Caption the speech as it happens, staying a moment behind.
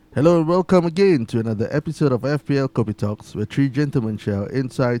Hello and welcome again to another episode of FPL Copy Talks, where three gentlemen share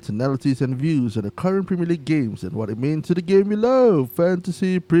insights, analyses, and views on the current Premier League games and what it means to the game we love,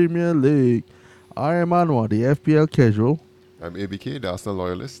 Fantasy Premier League. I am Anwar, the FPL casual. I'm ABK, the Arsenal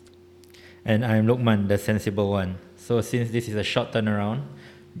loyalist. And I'm Lokman, the sensible one. So since this is a short turnaround,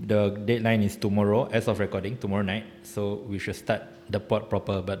 the deadline is tomorrow, as of recording, tomorrow night. So we should start the pod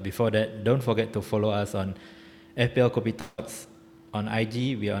proper. But before that, don't forget to follow us on FPL Copy Talks on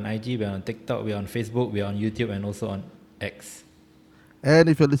IG. We are on IG, we are on TikTok, we are on Facebook, we are on YouTube, and also on X. And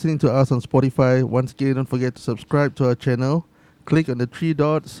if you're listening to us on Spotify, once again, don't forget to subscribe to our channel. Click on the three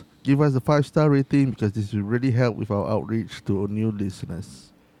dots, give us a 5-star rating because this will really help with our outreach to new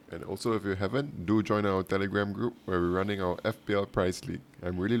listeners. And also, if you haven't, do join our Telegram group where we're running our FPL Prize League.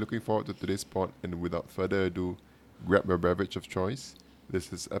 I'm really looking forward to today's pod, and without further ado, grab your beverage of choice.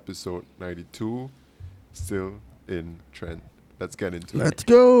 This is episode 92, still in Trent. Let's get into it. Let's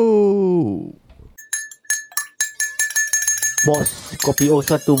go! Bos, kopi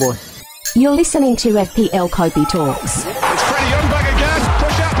O1 bos. You're listening to FPL Kobe Talks. It's Freddie Youngberg again,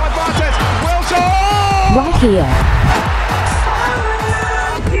 pushed out by Bartes. Wilson! Right here.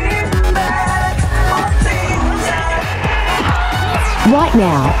 Right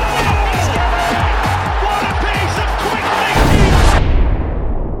now. What a piece of quick thinking!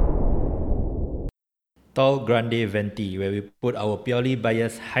 Tall Grande Venti, where we put our purely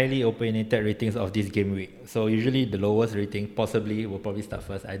biased, highly opinionated ratings of this game week. So usually the lowest rating possibly will probably start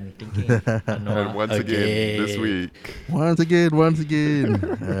first. I'm thinking. And once again, this week. Once again.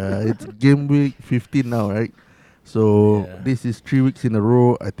 It's game week 15 now, right? So this is 3 weeks in a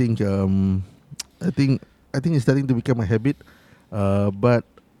row. I think it's starting to become a habit. But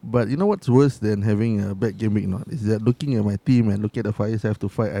you know what's worse than having a bad game week? Not is that looking at my team and look at the fires I have to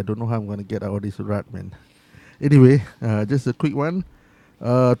fight. I don't know how I'm gonna get out of this rut, man. Anyway, just a quick one.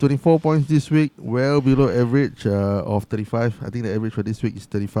 24 points this week, well below average of 35. I think the average for this week is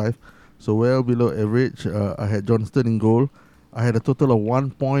 35. So well below average. I had Johnston in goal. I had a total of 1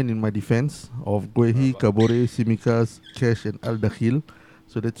 point in my defense of Guehi, Kabore, Simikas, Cash, and Al Dakhil.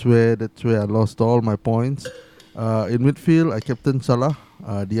 So that's where I lost all my points. In midfield, I captained Salah,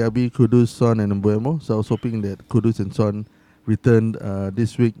 Diaby, Kudus, Son, and Mbuemo. So I was hoping that Kudus and Son returned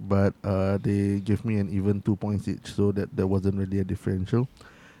this week, but they gave me an even 2 points each, so that wasn't really a differential.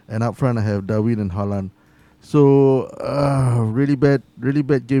 And up front, I have Darwin and Haaland. So really bad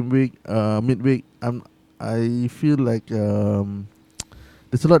game week. Midweek, I feel like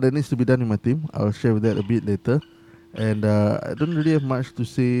there's a lot that needs to be done in my team. I'll share with that a bit later. And I don't really have much to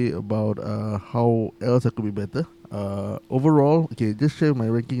say about how else I could be better. Overall, okay, just share my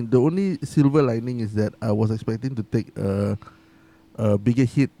ranking. The only silver lining is that I was expecting to take a bigger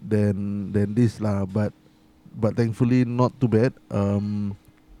hit than this lah, but thankfully not too bad. And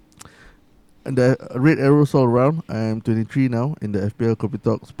the red arrows all around. I'm 23 now in the FPL Copy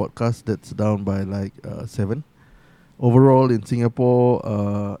Talks podcast. That's down by like 7. Overall in Singapore,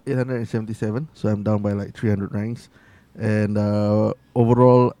 877. So I'm down by like 300 ranks. And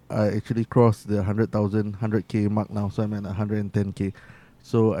overall, I actually crossed the 100K mark now. So I'm at 110K.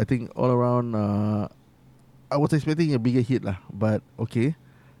 So I think all around, I was expecting a bigger hit lah. But okay,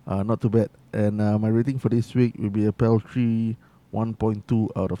 not too bad. And my rating for this week will be a paltry 1.2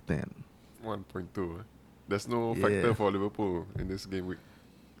 out of 10. 1.2. There's no factor for Liverpool in this game week.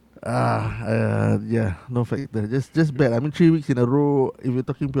 Yeah, no factor. Just bad. I mean, 3 weeks in a row. If you're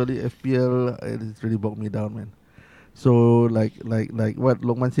talking purely FPL, it's really bogged me down, man. So like what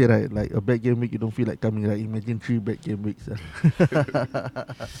Lokman said, right? Like a bad game week, you don't feel like coming, right? Imagine 3 bad game weeks.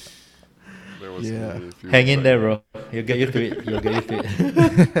 Yeah. Hang in there, bro. You'll get used to it.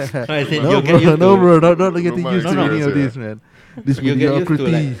 No, bro, not getting used to any of this, man. This you get used to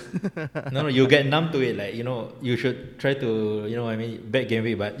mediocrity. you get numb to it. Like, you should try to, bad game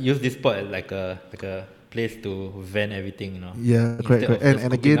week, but use this spot as like a place to vent everything, Yeah, correct. Instead of And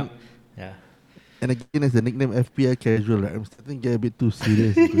just again, cooking up. Yeah. and again, as the nickname FPL casual, right? I'm starting to get a bit too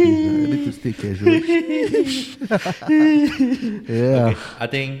serious into this. I need to stay casual. Yeah. Okay, I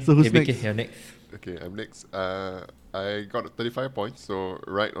think So who's ABK, next? you're next. Okay, I'm next. I got 35 points, so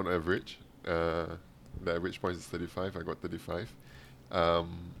right on average. The average points is 35. I got 35. I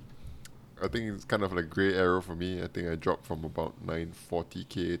think it's kind of like grey arrow for me. I think I dropped from about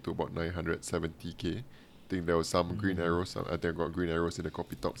 940k to about 970k. I think there was some green arrows. I think I got green arrows in the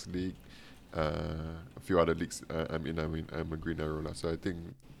Copy Talks League. A few other leagues I'm a green arrow lah. So I think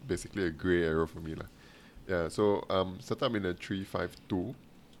basically a grey arrow for me lah. Yeah. So set up in a 3-5-2.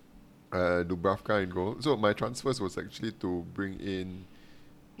 Dubravka in goal. So my transfers was actually to bring in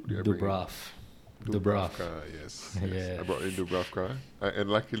Dubrav. Dubravka, yes. Yes. I brought in Dubravka. And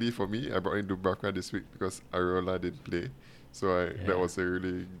luckily for me, I brought in Dubravka this week because Areola didn't play. So that was a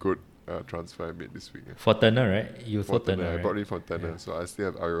really good transfer I made this week. For Turner, right? You saw Turner, Turner, I right? brought in for Turner, Yeah. so I still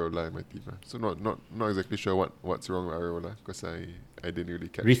have Areola in my team. So not exactly sure what's wrong with Areola because I didn't really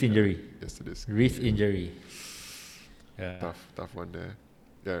catch Wrist injury. yesterday's Wrist game. injury. Yeah. Tough one there.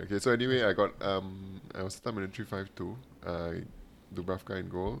 Yeah. Okay. So anyway, I got I was starting in 3-5-2. Dubravka in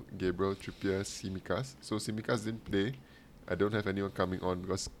goal, Gabriel, Trippier, Tsimikas. So Tsimikas didn't play. I don't have anyone coming on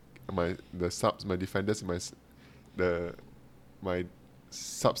because my defenders, my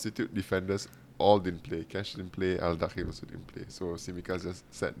substitute defenders all didn't play. Cash didn't play. Al-Dakhil also didn't play. So Tsimikas just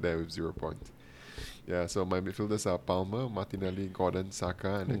sat there with 0 points. Yeah, so my midfielders are Palmer, Martinelli, Gordon,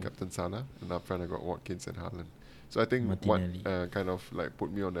 Saka, and then Captain Salah. And up front I got Watkins and Haaland. So I think Martinelli. what kind of like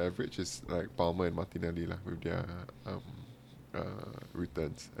put me on the average is like Palmer and Martinelli lah, with their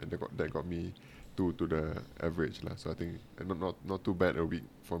returns, and that got me to the average lah. So I think not too bad a week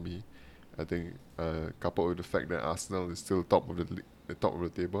for me. I think coupled with the fact that Arsenal is still top of the top of the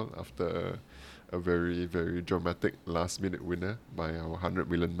table after a very, very dramatic last minute winner by our 100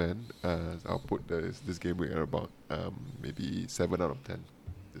 million man. I'll put this game week at about maybe 7 out of 10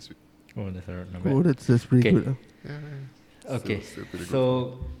 this week. Oh, that's not bad. Oh, that's pretty Okay. good. Yeah. Okay. Still pretty good.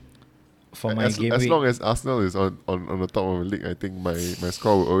 So for my as game as week, long as Arsenal is on the top of the league, I think my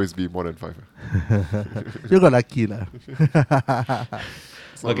score will always be more than 5. You got lucky lah.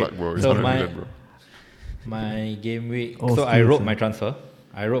 It's not Okay, luck, bro. It's so 100 my- million, bro. my game week. Oh, So I skills, wrote ah. my transfer.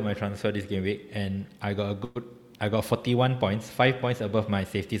 I wrote my transfer this game week, and I got 41 points, 5 points above my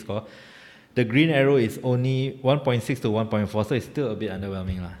safety score. The green arrow is only 1.6 to 1.4, so it's still a bit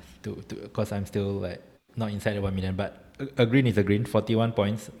underwhelming lah. Because I'm still like not inside the 1 million, but a green is a green. 41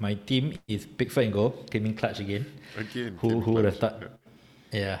 points. My team is Pickford in goal, came in clutch again. Again, Who came would have clutch. thought?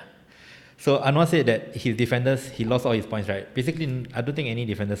 Yeah. So Anwar said that his defenders, he lost all his points, right? Basically, I don't think any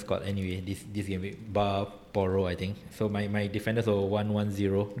defenders scored anyway this game week, bar Poro, I think. So my defenders were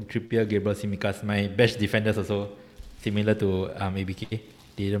 1-1-0. Trippier, Gabriel, Tsimikas. My best defenders also similar to ABK.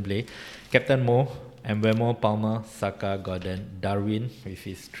 They didn't play. Captain Mo, Mbemo, Palmer, Saka, Gordon, Darwin with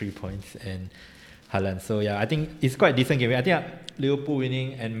his 3 points, and Haaland. So yeah, I think it's quite a decent game. I think Liverpool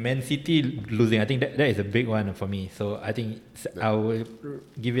winning and Man City losing, I think that is a big one for me. So I think I will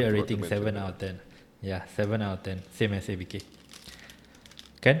give it a Forgot to rating mention 7 that. out of 10. Yeah, 7 out of 10. Same as ABK.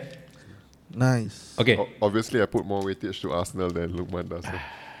 Ken? Nice. Okay. Obviously, I put more weightage to Arsenal than Lukman does. So.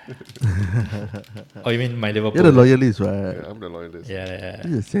 Oh, you mean my Liverpool? You're the loyalist, right? Yeah, I'm the loyalist. Yeah.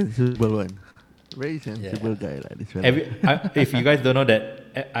 He's a sensible one. Very sensible guy like this one. If you guys don't know that,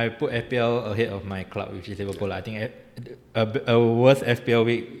 I put FPL ahead of my club, which is Liverpool. I think a worse FPL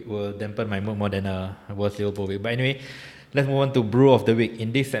week will dampen my mood more than a worse Liverpool week. But anyway, let's move on to Brew of the Week.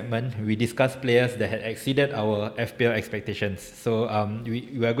 In this segment, we discuss players that had exceeded our FPL expectations. So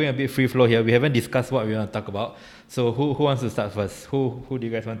we are going a bit free flow here. We haven't discussed what we want to talk about. So who wants to start first? Who do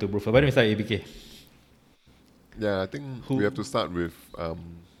you guys want to brew for? Why don't we start with ABK? Yeah, I think Who- we have to start with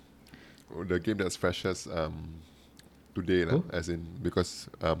the game that's freshest today, Who? as in because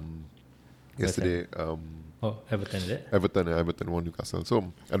yesterday Oh, Everton, is it? Everton won Newcastle.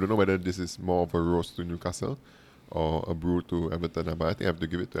 So I don't know whether this is more of a roast to Newcastle or a brew to Everton, but I think I have to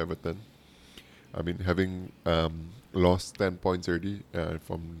give it to Everton. I mean, having lost 10 points already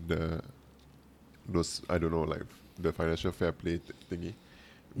from those, I don't know, like the financial fair play thingy,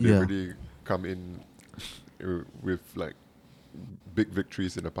 they Yeah. already come in with like big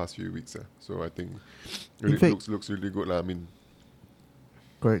victories in the past few weeks. So I think really fact- looks really good. I mean,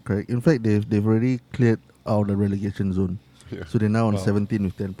 Correct. In fact, they've already cleared out the relegation zone. yeah. So they're now on Wow. 17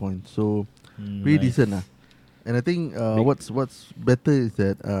 with 10 points. So pretty Nice. decent. And I think Big. what's better is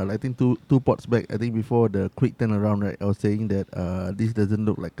that I think two pots back, I think before the quick turnaround, right, I was saying that this doesn't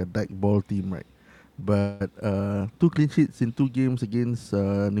look like a dyke ball team, right? But 2 clean sheets in 2 games against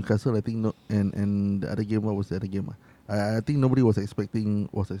Newcastle, I think, and the other game, what was the other game? I think nobody was expecting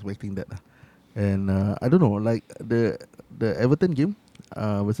that. And I don't know, like the Everton game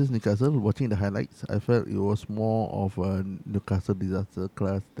versus Newcastle, watching the highlights, I felt it was more of a Newcastle disaster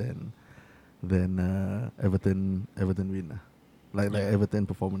class than Everton win. Like Everton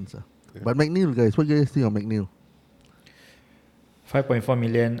performance. Yeah. But McNeil, guys, what do you guys think of McNeil? 5.4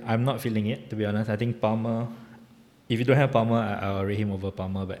 million. I'm not feeling it, to be honest. I think Palmer, if you don't have Palmer, I'll rate him over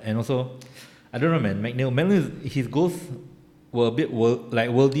Palmer. But and also, I don't know, man. McNeil, his goals were a bit like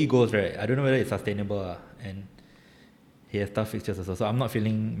worldy goals, right? I don't know whether it's sustainable, and he has tough fixtures also. So I'm not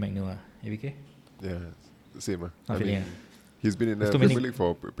feeling McNeil. ABK? Yeah, same. Not I feeling mean, it. he's been in the There's too Premier many- League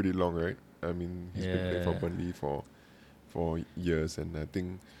for pretty long, right? I mean, he's been playing for Yeah. Burnley for years, and I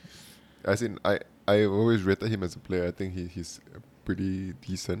think As in, I always rated him as a player. I think he's pretty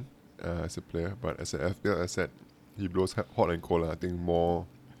decent as a player. But as an FPL asset, he blows hot and cold. I think more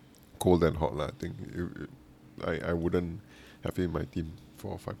cold than hot. I think I wouldn't have him in my team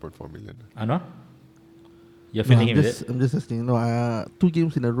for 5.4 million. Anwar? You're No, feeling him, is it? I'm just asking. No, 2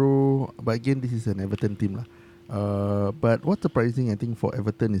 games in a row. But again, this is an Everton team, lah. But what's surprising, I think, for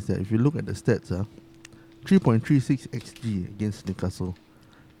Everton is that if you look at the stats, 3.36 xG against Newcastle.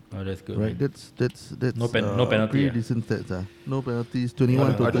 Oh, that's good. Right, Man. that's No penalty, pretty yeah. decent stats. No penalties, 21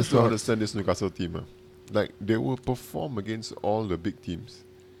 I total just don't shots. understand this Newcastle team. Like, they will perform against all the big teams.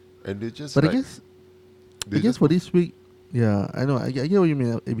 And they just But like... I guess for this week, yeah, I know, I get what you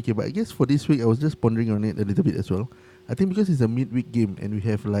mean, ABK, but I guess for this week, I was just pondering on it a little bit as well. I think because it's a midweek game and we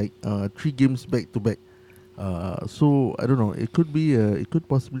have like 3 games back to back, so I don't know, it could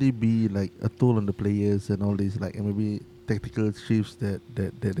possibly be like a toll on the players and all this, like maybe tactical shifts that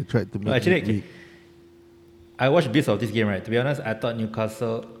they tried to make. No, actually, midweek. I watched bits of this game, right? To be honest, I thought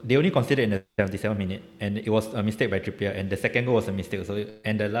Newcastle, they only conceded in the 77th minute, and it was a mistake by Trippier, and the second goal was a mistake. So,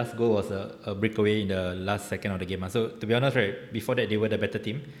 and the last goal was a breakaway in the last second of the game. So, to be honest, right, before that they were the better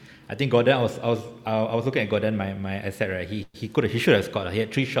team. I think Gordon, I was looking at Gordon, my asset, right? He should have scored. He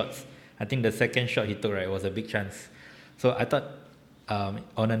had 3 shots. I think the second shot he took, right, was a big chance. So I thought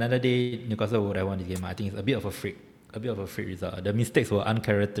on another day Newcastle would have won this game. I think it's a bit of a freak result. The mistakes were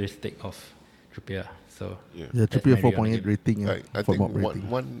uncharacteristic of Trippier. So Yeah. Yeah, that's Trippier my review on the 4.8 rating. Like, I for think mock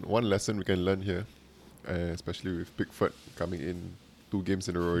rating. one lesson we can learn here, especially with Pickford coming in 2 games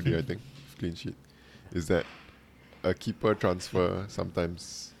in a row already, I think, clean sheet, is that a keeper transfer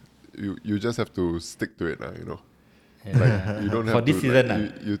sometimes you just have to stick to it, you know. Yeah. Like, you don't have For this to, season,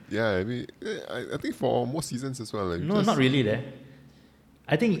 like, I mean, I think for most seasons as well. Like, no, not really there.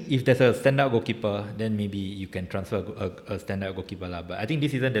 I think if there's a standout goalkeeper, then maybe you can transfer a standout goalkeeper lah. But I think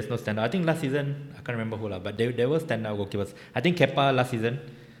this season there's no standout. I think last season I can't remember who lah, but there were standout goalkeepers. I think Kepa last season,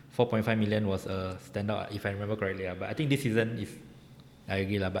 4.5 million was a standout if I remember correctly lah. But I think this season is, I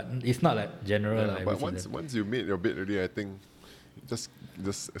agree lah. But it's not like general. yeah, Like but every season. once you made your bid already, I think just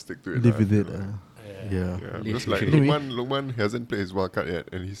stick to it. Live lah, with I it. feel like. Yeah. Yeah, Live because like with it. Lukman hasn't played his wild card yet,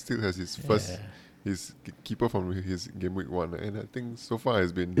 and he still has his first his keeper from his game week 1, and I think so far has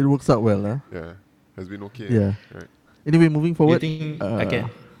been It works out well, has been okay. Yeah. Right. Anyway, moving You forward. think I can?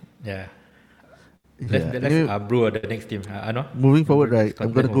 Yeah. Yeah. Let's Anyway, brew the next team. Anwar? moving forward, right? Start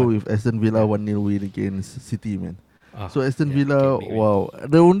I'm gonna playing go one. with Aston Villa 1-0 win against City, man. Ah, So Aston yeah, Villa, okay, big win. wow.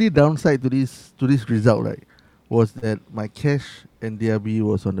 The only downside to this result, right, was that my Cash and Diaby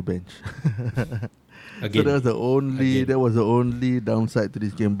was on the bench. So Again. that was the only downside to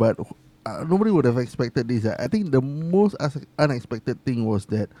this game. But nobody would have expected this. I think the most unexpected thing was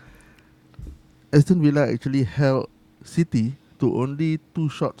that Aston Villa actually held City to only 2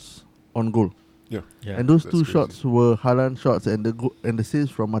 shots on goal, Yeah. Yeah. and those That's 2 crazy. shots were Haaland shots, and the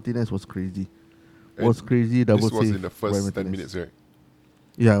saves from Martinez was crazy. Was crazy double This was save in the by first 10 Martinez. minutes, right?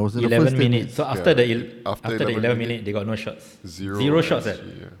 Yeah, it was in the 11 first 10 minutes. So after Yeah. the After after the 11 11 minutes, minutes, they got no shots. Zero shots. XG,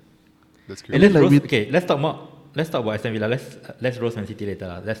 yeah. That's And crazy. let's like roast, with- okay, let's talk more. Let's talk about Aston Villa. Let's roast Man City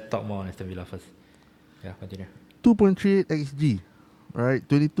later. Let's talk more on Aston Villa first. Yeah, continue. 2.38 xG, right?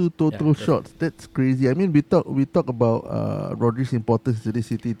 22 total Yeah, that's- shots. That's crazy. I mean, we talk about Rodri's importance to the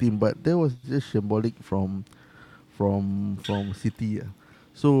City team, but that was just shambolic from City.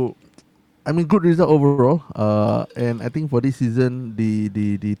 So, I mean, good result overall. And I think for this season,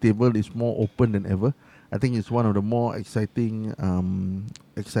 the table is more open than ever. I think it's one of the more exciting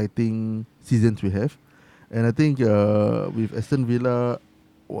seasons we have. And I think with Aston Villa,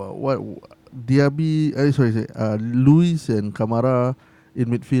 what Diaby, Luis and Kamara in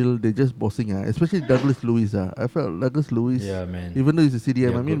midfield, they're just bossing. Especially Douglas Luiz. I felt Douglas Luiz, Yeah, man. even though he's a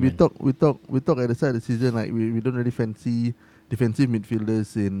CDM. Yeah, I mean, good we man. talk at the start of the season, like we don't really fancy defensive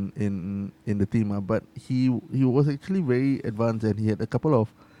midfielders in the team. But he was actually very advanced, and he had a couple of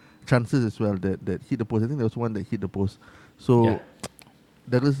chances as well that hit the post. I think there was one that hit the post. So. Yeah.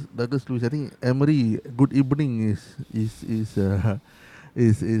 Douglas Luiz, I think Emery, good evening is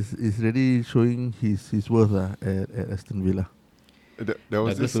really showing his worth at Aston Villa. There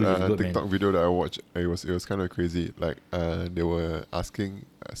was Douglas this Luiz is good, TikTok man. video that I watched. It was kind of crazy. Like they were asking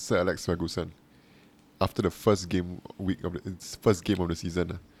Sir Alex Ferguson after the first game of the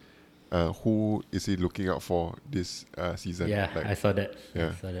season. Who is he looking out for this season? Yeah, Like, I saw that.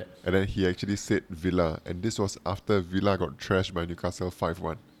 yeah. I saw that. And then he actually said Villa, and this was after Villa got trashed by Newcastle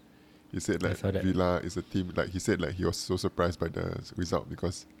 5-1. He said like saw that. Villa is a team, like he said like he was so surprised by the result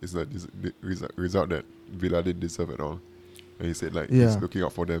because it's a result that Villa didn't deserve at all. And he said like he's Yeah. looking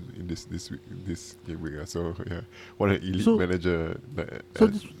out for them in this game week. So yeah, what an elite So- manager. so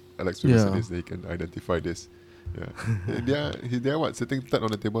just- Alex Ferguson Yeah. is, he can identify this. Yeah, they're what, sitting third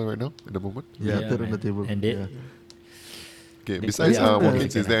on the table right now at the moment. Yeah, third on the man. table. And they, Yeah. Okay, They besides probably are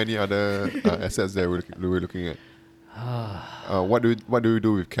Watkins, looking is there any other assets that we're looking at? What do we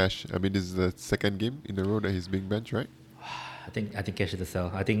do with Cash? I mean, this is the second game in a row that he's being benched, right? I think Cash is the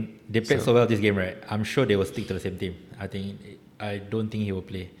sell. I think they played So- so well this game, right? I'm sure they will stick to the same team. I don't think he will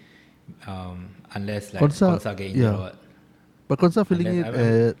play, unless like Konsa- Konsa get injured yeah. or what. But Konsa filling it Unless-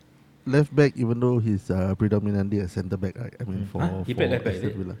 I at left back, even though he's predominantly a centre back. Right? I mean, He played left back, is Aston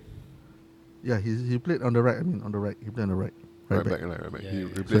it? Villa. Yeah, he played on the right. I mean, on the right. He played on the right. Right back. He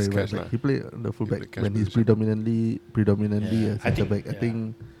Yeah. replaced Sorry, right Cash back. lah. He played on the full He back played Cash when he's position. predominantly Yeah. a centre back. I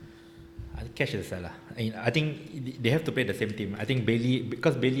think I think Cash is the sell lah. I think they have to play the same team. I think Bailey,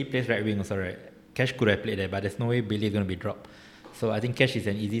 because Bailey plays right wing also, right? Cash could have played there, but there's no way Bailey is going to be dropped. So I think Cash is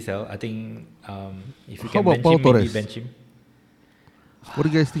an easy sell. I think if you How can about bench Pau him, maybe Torres? bench him. What do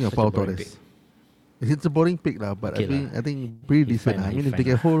you guys think of Such a Pau boring Torres? It's a boring pick lah, but Okay I think pretty He's decent. fine lah, I mean, he's if they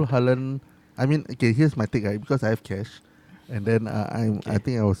fine can hold Haaland, I mean, okay, here's my take, right? Because I have Cash, and then I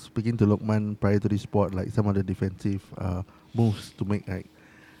think I was speaking to Lokman prior to this spot, like some of the defensive moves to make, right?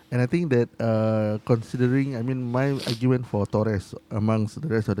 And I think that considering, I mean, my argument for Torres amongst the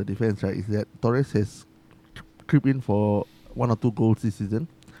rest of the defense, right, is that Torres has creeped in for 1 or 2 goals this season.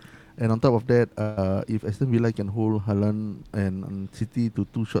 And on top of that, if Aston Villa can hold Haaland and City to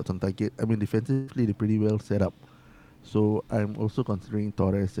 2 shots on target, I mean, defensively they're pretty well set up. So I'm also considering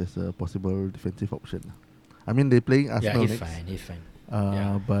Torres as a possible defensive option. I mean, they're playing Yeah, Arsenal he's next. fine. He's fine.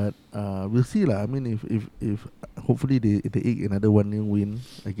 But we'll see lah. I mean, if hopefully they eke another 1-0 win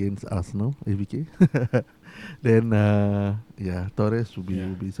against Arsenal, AVK, then Torres will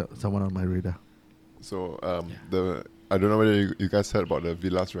be someone on my radar. So I don't know whether you guys heard about the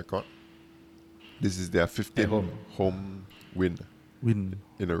Villa's record. This is their 15th home win Win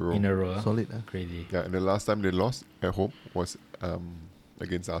in a row. In a row. solid. Crazy. Yeah, and the last time they lost at home was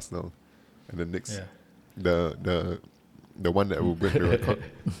against Arsenal, and the next the one that will break the record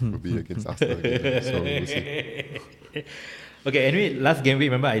will be against Arsenal again. So we'll see. Okay, anyway, last game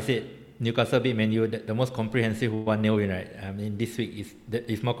week, remember I said Newcastle beat Man U, the most comprehensive 1-0 win, right? I mean, this week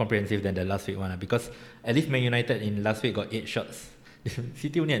is more comprehensive than the last week one, because at least Man United in last week got 8 shots.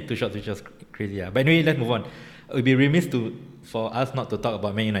 City only had 2 shots, which was crazy. But anyway, let's move on. It would be remiss for us not to talk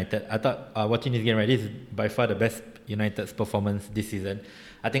about Man United. I thought watching this game, right, this is by far the best United's performance this season.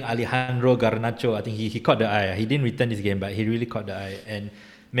 I think Alejandro Garnacho, I think he caught the eye. He didn't return this game, but he really caught the eye. And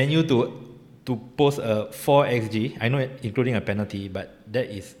Man U to post a 4xG, I know including a penalty, but that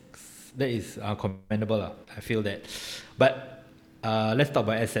is commendable. I feel that. But let's talk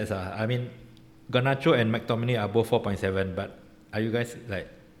about assets. I mean, Garnacho and McTominay are both 4.7, but are you guys like,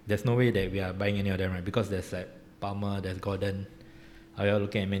 there's no way that we are buying any of them, right? Because there's like Palmer, there's Gordon. Are you all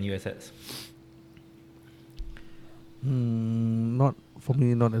looking at Man U assets? Not for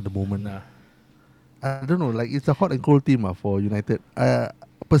me, not at the moment. Nah. I don't know, like it's a hot and cold team for United.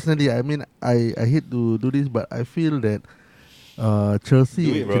 Personally, I mean, I hate to do this, but I feel that Chelsea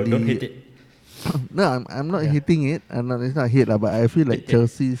Do it, bro. actually. Don't hit it. No, I'm not hitting it. It's not hate lah, but I feel like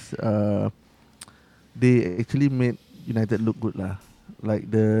Chelsea's they actually made United look good lah. Like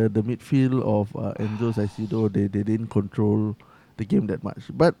the midfield of Enzo Caicedo, they didn't control the game that much.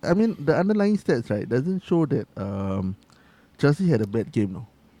 But I mean, the underlying stats, right, doesn't show that Chelsea had a bad game. No,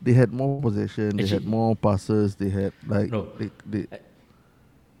 they had more possession, they had more passes, they had like No. they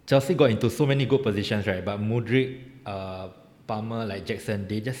Chelsea got into so many good positions, right? But Mudryk, Palmer, like Jackson,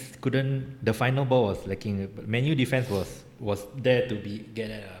 they just couldn't. The final ball was lacking. Man U defense was there to get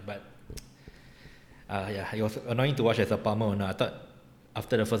at, but it was annoying to watch as a Palmer owner. I thought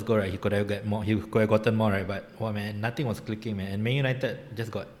after the first goal, right, he could have gotten more, right? But man, nothing was clicking, man. And Man United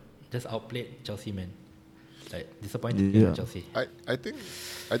just outplayed Chelsea, man. Like disappointed in Chelsea. I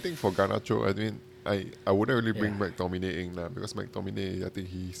think for Garnacho, I mean, I wouldn't really bring McTominay in now, because McTominay, I think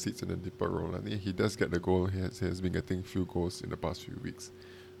he sits in a deeper role. I think he does get the goal. He has been getting few goals in the past few weeks.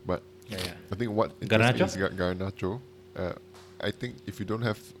 But I think what interests me is Garnacho. I think if you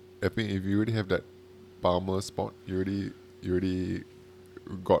already have that Palmer spot, you already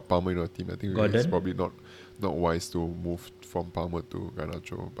got Palmer in your team. I think it's probably not wise to move from Palmer to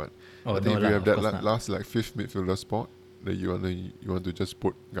Garnacho. But I think if you have that last like 5th midfielder spot that you want to just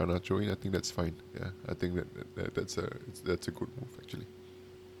put Garnacho in, I think that's fine. Yeah, I think that's a good move actually.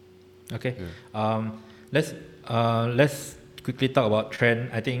 Okay. Yeah. Let's quickly talk about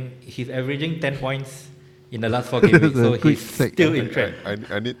Trent. I think he's averaging 10 points in the last 4 game weeks, so he's still in Trent.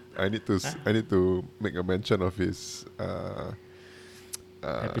 I need to make a mention of his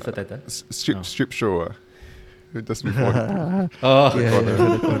episode title. strip show. just before Oh,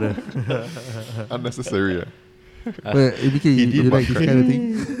 the corner. unnecessary. But ABK, he you did like this kind of thing?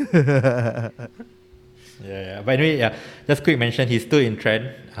 Yeah. But anyway, just quick mention, he's still in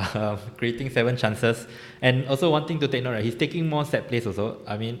Trent, creating 7 chances. And also one thing to take note, right, he's taking more set plays also.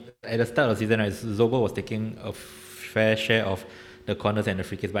 I mean, at the start of the season, right, Zobo was taking a fair share of the corners and the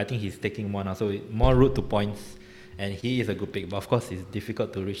free kicks, but I think he's taking more now. So more route to points, and he is a good pick. But of course, it's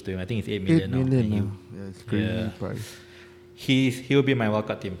difficult to reach to him. I think it's 8 million 8 now. million and now. Yeah, it's crazy Yeah. price. He will be my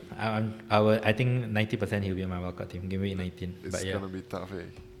wildcard team. I think 90% he'll be my wildcard team. Give me 19. It's But yeah, gonna be tough,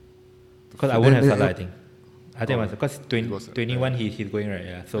 because I won't have Then- Salah. I think Oh, because he goes- 21 he's going right.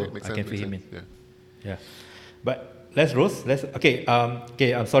 Yeah, so makes I sense, can fit makes him in. sense, Yeah, but let's roast. Okay.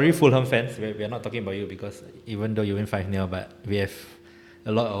 I'm sorry, Fulham fans. We are not talking about you because even though you win 5-0, but we have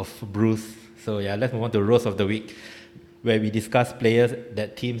a lot of brews. So yeah, let's move on to roast of the week, where we discuss players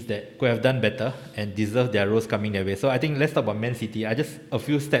that teams that could have done better and deserve their roast coming their way. So I think let's talk about Man City. I just a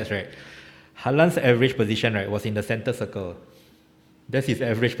few stats, right? Haaland's average position, right, was in the center circle. That's his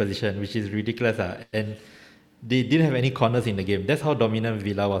average position, which is ridiculous. And they didn't have any corners in the game. That's how dominant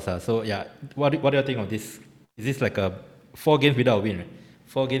Villa was. So yeah, what do you think of this? Is this like a 4 games without a win, right?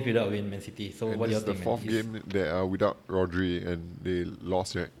 4 games without a win, Man City. So And what do this you is the think, man? 4th game they are without Rodri and they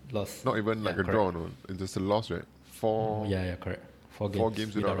lost, right? Lost. Not even like Yeah, a draw, no. It's just a loss, right? Yeah, correct. 4 games, 4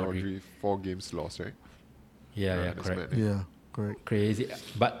 games without Rodri, 4 games lost, right? Yeah, That's correct. mad, eh? Yeah, correct. Crazy.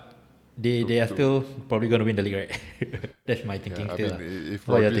 But they are still probably going to win the league, right? That's my thinking Yeah, I still. mean, if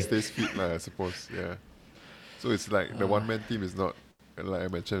What do you Rodri think? stays fit, I suppose, yeah. So it's like the one-man team is not, like I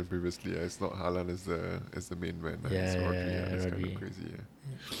mentioned previously, it's not Haaland as the main man. It's Rodri, it's kind Rodri. of crazy, yeah.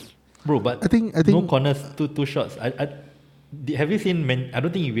 Bro, but I think no corners, two shots. Have you seen? I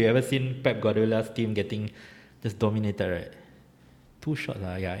don't think we ever seen Pep Guardiola's team getting just dominated, right? 2 shots,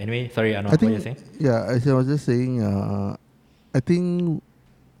 yeah. Anyway, sorry, Anwar, I what think, you saying? yeah, as I was just saying, I think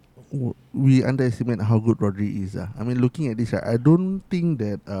we underestimate how good Rodri is. I mean, looking at this, I don't think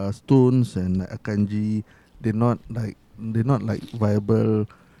that Stones and Akanji they're not like viable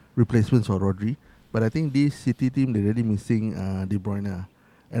replacements for Rodri. But I think this City team they're really missing De Bruyne.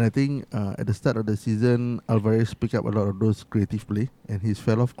 And I think at the start of the season, Alvarez picked up a lot of those creative play, and he's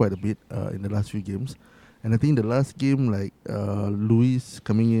fell off quite a bit in the last few games. And I think the last game, like Luis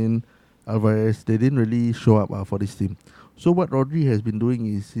coming in, Alvarez, they didn't really show up for this team. So what Rodri has been doing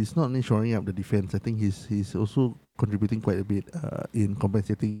is he's not only shoring up the defense. I think he's also contributing quite a bit in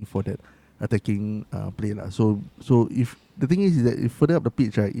compensating for that attacking play lah. So if the thing is that if further up the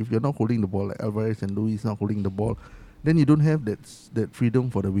pitch, right, if you're not holding the ball, like Alvarez and Luis not holding the ball, then you don't have that freedom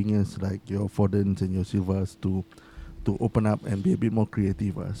for the wingers like your Fodens and your Silvas to open up and be a bit more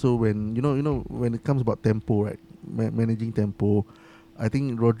creative. So when you know when it comes about tempo, right, managing tempo, I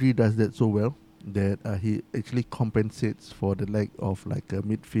think Rodri does that so well that he actually compensates for the lack of like a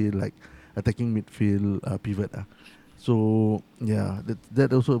midfield, like attacking midfield pivot. So yeah,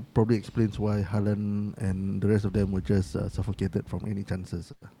 that also probably explains why Haaland and the rest of them were just suffocated from any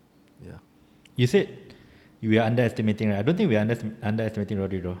chances. Yeah. You said we are underestimating, right? I don't think we are underestimating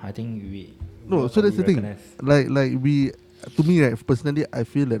Rodri, though. I think we. No, so that's the thing. Like we, to me, right, personally, I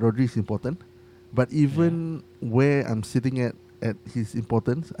feel that Rodri is important, but even where I'm sitting at his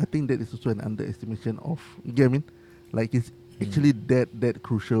importance, I think that is also an underestimation of. You get what I mean? Like it's actually that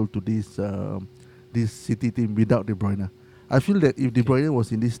crucial to this City team without De Bruyne. I feel that if De Bruyne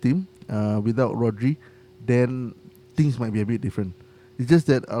was in this team without Rodri, then things might be a bit different. It's just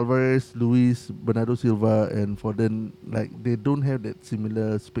that Alvarez, Luis, Bernardo Silva, and Foden, like they don't have that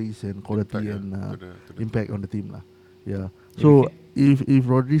similar space and quality Impact, and to the impact on the team, lah. Yeah. So if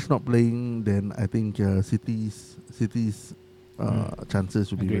Rodri's not playing, then I think City's chances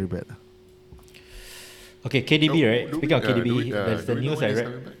will be very bad. Okay, KDB, right? Speaking of KDB, there's the news I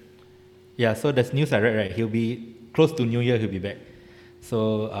read. Yeah, so there's news I read, right? He'll be close to New Year. He'll be back.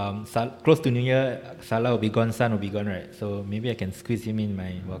 So close to New Year, Salah will be gone, Son will be gone, right? So maybe I can squeeze him in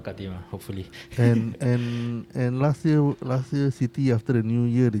my wildcard team, hopefully. and last year City after the New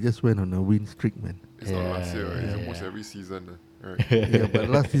Year they just went on a win streak, man. It's not last year, right? It's almost every season. Right? Yeah, but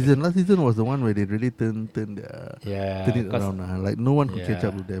last season was the one where they really turn it around. Like no one could catch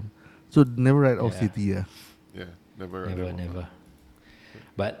up with them. So never write off City. Yeah, never. Never.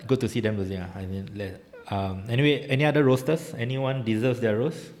 But good to see them losing. I mean, anyway, any other roasters? Anyone deserves their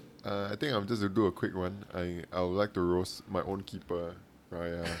roast? I think I'm just to do a quick one. I would like to roast my own keeper,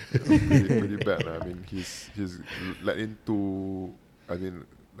 Raya. pretty bad. I mean, he's let into. I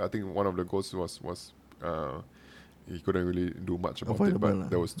think one of the goals was he couldn't really do much about it, but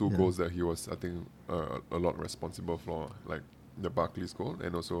there was 2 goals that he was, I think, a lot responsible for, like the Barkley's goal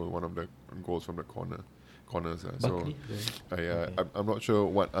and also one of the goals from the corners. So Buckley? I'm not sure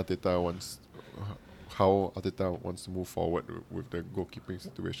what Arteta wants, how Arteta wants to move forward with the goalkeeping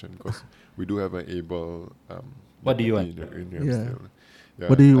situation, because we do have an able. What do you want? In Yeah. Ramsdale. Yeah.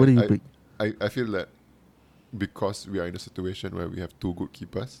 What do you pick? I feel that because we are in a situation where we have two good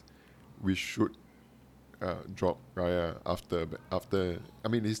keepers, we should drop Raya after. I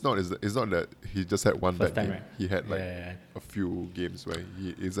mean, it's not that he just had one First bad time, game. right? He had like Yeah. a few games where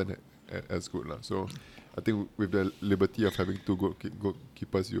he isn't as good lah. So I think with the liberty of having two good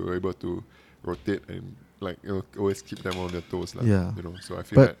goalkeepers, you're able to rotate and always keep them on their toes lah. Yeah. So I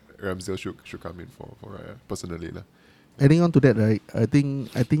feel But- that Ramsdale should come in for Raya personally lah. Adding on to that, right? I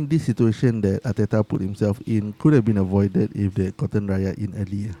think this situation that Arteta put himself in could have been avoided if they gotten Raya in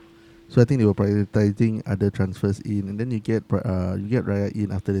earlier. So I think they were prioritizing other transfers in, and then you get Raya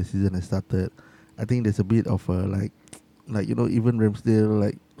in after the season has started. I think there's a bit of like even Ramsdale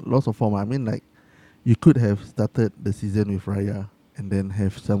like loss of form. I mean, like you could have started the season with Raya and then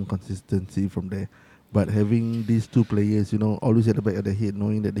have some consistency from there. But having these two players, always at the back of the head,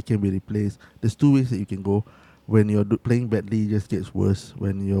 knowing that they can be replaced, there's two ways that you can go. When you're playing badly, it just gets worse.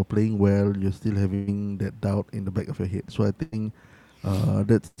 When you're playing well, you're still having that doubt in the back of your head. So I think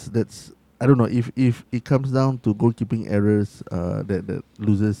that's I don't know if it comes down to goalkeeping errors that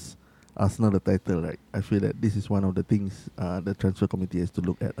loses Arsenal the title, right? I feel that this is one of the things the transfer committee has to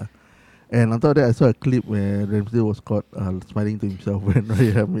look at. And on top of that, I saw a clip where Ramsdale was caught smiling to himself when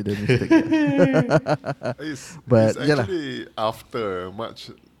Raya made a mistake. But, It's yeah lah. actually after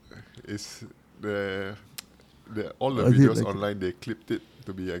much. It's all the Was it videos like- online, they clipped it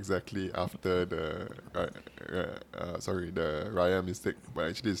to be exactly after the Raya mistake, but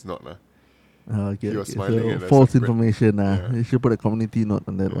actually it's not lah. Okay, He was okay. smiling So and that's false separate. information. Yeah. You should put a community note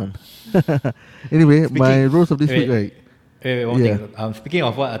on that one. Anyway, my roles of this week, right? Wait, one Yeah. thing. Speaking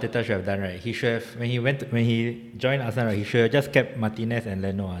of what Arteta should have done, right? He should have when he joined Arsenal, right, he should have just kept Martinez and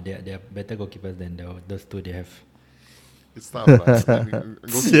Leno. They are better goalkeepers than those two they have. It's tough lah.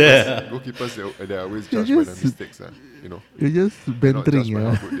 Goalkeepers they are always judged by their just- mistakes. You're just They're not bantering, judged by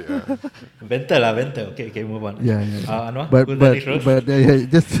yeah. how good they are. Banter. Okay, move on. Yeah. Anwar, But who's the next role?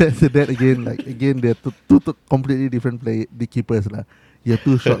 just say that again. Like again, they're two completely different the keepers lah. You have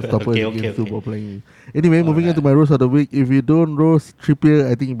two shot stoppers against two ball playing. Anyway, moving on to my roast of the week. If you don't roast Trippier,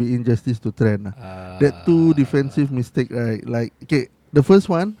 I think it'll be injustice to Trent. That two defensive mistake, right? Like okay, the first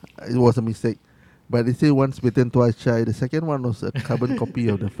one it was a mistake, but they say once bitten, twice shy. The second one was a carbon copy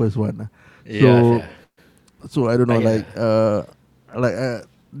of the first one. So I don't know,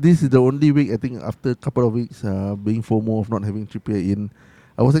 this is the only week I think after a couple of weeks being FOMO of not having Trippier in.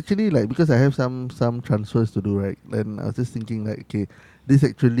 I was actually like, because I have some transfers to do, right? And I was just thinking like, okay, this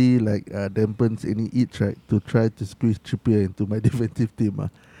actually like dampens any itch, right, to try to squeeze Trippier into my defensive team.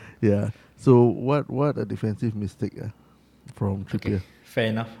 Yeah. So what a defensive mistake from Trippier. Okay, fair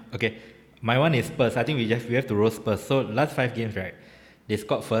enough. Okay, my one is Spurs. I think we have to roast Spurs. So last 5 games, right, they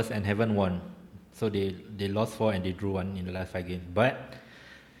scored first and haven't won. So they lost 4 and they drew 1 in the last 5 games. But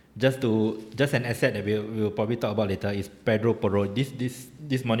just an asset that we'll probably talk about later is Pedro Porro.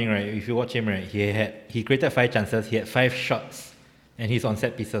 This morning, right, if you watch him, right, he created 5 chances, he had 5 shots, and he's on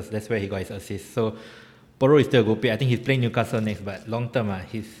set pieces. That's where he got his assist. So Porro is still a good pick. I think he's playing Newcastle next, but long term,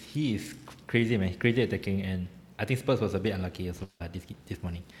 he is crazy, man. He's crazy attacking, and I think Spurs was a bit unlucky also this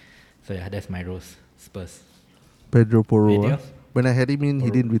morning. So yeah, that's my roast. Spurs. Pedro Porro. Videos? When I had him in,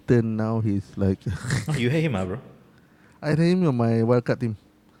 he didn't return. Now he's like, You hate him, bro? I had him on my wildcard team.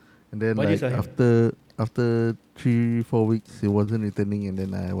 And then Why did you like sell him? after 3-4 weeks he wasn't returning, and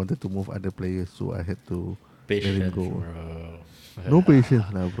then I wanted to move other players, so I had to let him Patience, go. bro. No patience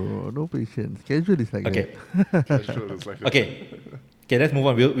now, bro. No patience. Casual is like Okay. Casual is like that. Okay, let's move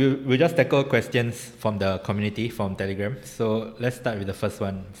on. We'll just tackle questions from the community from Telegram. So let's start with the first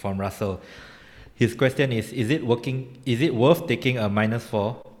one from Russell. His question is it worth taking a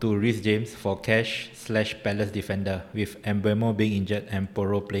 -4 to Reece James for cash/Palace defender with Mbeumo being injured and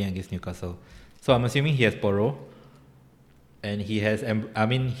Porro playing against Newcastle? So I'm assuming he has Porro, and he has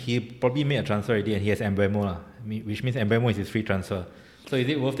he probably made a transfer already and he has Mbeumo lah, which means Mbeumo is his free transfer. So is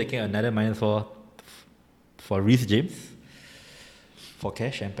it worth taking another -4 for Reece James for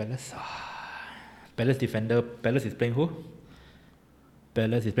cash and Palace? Palace defender. Palace is playing who?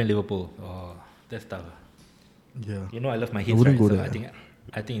 Palace is playing Liverpool. Oh, that's tough. Yeah. You know I love my I hits, wouldn't right? go So there.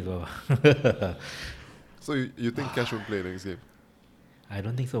 I think it's over. So you think Cash won't play next game? I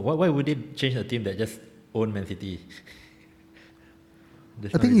don't think so. Why would they change a team that just own Man City?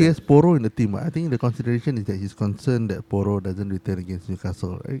 There's I no think he reason. has Porro in the team. I think the consideration is that he's concerned that Porro doesn't return against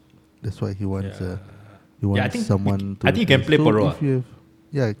Newcastle, right? That's why he wants Yeah, I think someone to. I think you can replace. play Porro, If you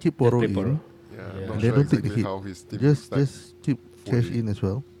have, keep Porro play in. Porro. Yeah, I'm Yeah. not And they sure don't take the exactly hit. how his team looks like. Just keep cash fully. in as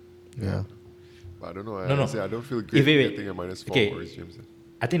well. Yeah. But I don't know. No. I don't feel If great wait. getting a -4 Okay. for Rhys James.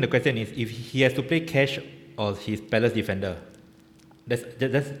 I think the question is if he has to play Cash or his Palace defender. Let's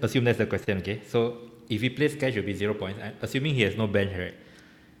assume that's the question, okay? So if he plays Cash, it will be 0 points. Assuming he has no bench, right?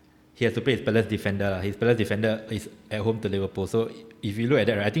 He has to play his Palace defender. His Palace defender is at home to Liverpool. So if you look at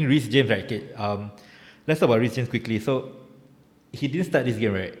that, right, I think Rhys James, right? Okay, let's talk about Rhys James quickly. So he didn't start this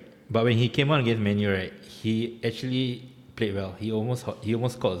game, right? But when he came on against Man U, right, he actually played well. He almost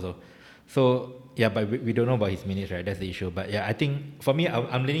scored also. So yeah, but we don't know about his minutes, right? That's the issue. But yeah, I think for me,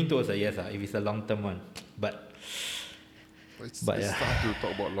 I'm leaning towards a yes. If it's a long term one, but It's yeah. hard to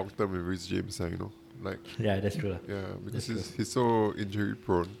talk about long term with Rhys James, you know, like yeah, that's true. because That's he's so injury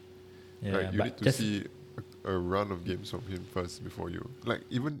prone. Yeah, Like you but need to just- see a run of games from him first before you like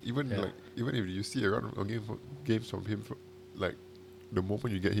even Yeah. like even if you see a run of games from him, like the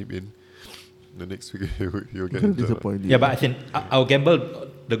moment you get him in, the next week he'll get Very injured. disappointing. Yeah, but I think I'll gamble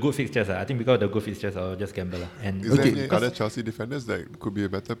the good fixtures. I think because of the good fixtures, I'll just gamble. And Is there any because- other Chelsea defenders that could be a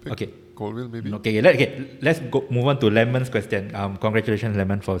better pick? Okay. Colville maybe. Okay, let's go move on to Lemon's question. Congratulations,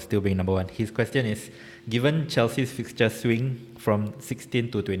 Lemon, for still being number one. His question is: given Chelsea's fixture swing from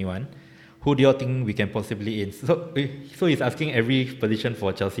 16 to 21, who do you think we can possibly in? So he's asking every position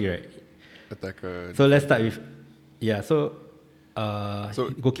for Chelsea, right? Attacker. So let's start with So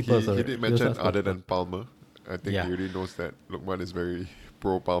goalkeeper. he did mention also other than Palmer. I think Yeah. he already knows that Lukman is very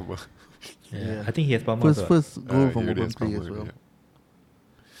pro Palmer. Yeah. I think he has Palmer. First goal He from already open has play Palmer, as well. yeah.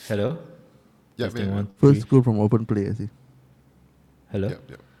 Hello. Yeah, Testing man. 1, First 2. goal from open play, I see. Hello.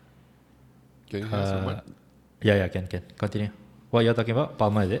 Yeah. Can you hear us, Lukman? Yeah, can continue. What you're talking about?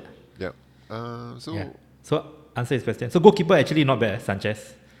 Palmer, is it? Yeah. So Yeah. So answer his question. So goalkeeper actually not bad,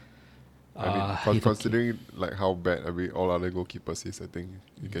 Sanchez. I mean, he's okay. considering like how bad all other goalkeepers is, I think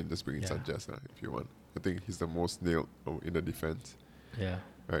you can just bring in Yeah. Sanchez if you want. I think he's the most nailed in the defense. Yeah.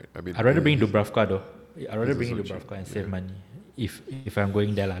 Right. I mean, I'd rather bring he's- Dubravka though. I'd rather he's bring in also Dubravka cheap, and save yeah. money if I'm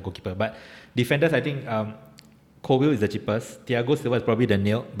going there goalkeeper. But defenders, I think Colville is the cheapest. Thiago Silva is probably the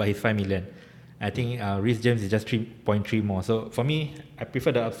nail, but he's 5 million. I think Rhys James is just 3.3 more. So for me, I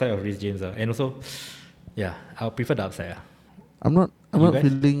prefer the upside of Rhys James, and also, yeah, I'll prefer the upside. I'm not You guys?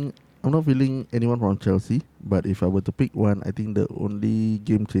 feeling anyone from Chelsea, but if I were to pick one, I think the only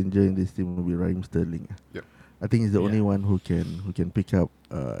game changer in this team will be Raheem Sterling. Yep. I think he's the Yeah. only one who can pick up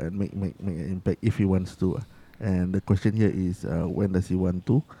and make an impact if he wants to. And the question here is when does he want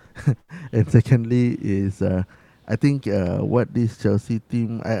to? And secondly is I think what this Chelsea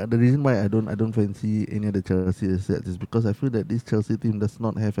team the reason why I don't fancy any of the Chelsea assets is because I feel that this Chelsea team does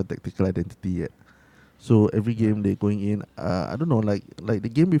not have a tactical identity yet. So every game they're going in, I don't know, like the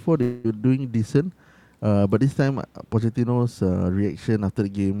game before they were doing decent, but this time Pochettino's reaction after the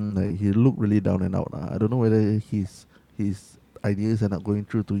game, like he looked really down and out. I don't know whether his ideas are not going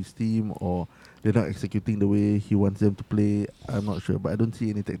through to his team or they're not executing the way he wants them to play. I'm not sure, but I don't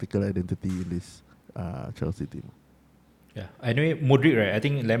see any tactical identity in this Chelsea team. Yeah. Anyway, Mudryk, right? I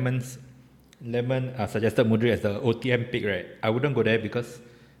think Lemon suggested Mudryk as the OTM pick, right? I wouldn't go there because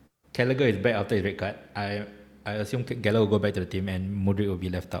Gallagher is back after his red card. I assume Gallagher will go back to the team and Mudryk will be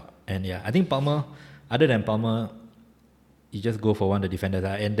left out. And yeah, I think Palmer, other than Palmer, you just go for one of the defenders.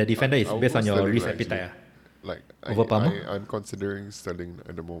 And the defender is I'll based go on your Sterling, risk actually. appetite. Like Over Palmer? I'm considering Sterling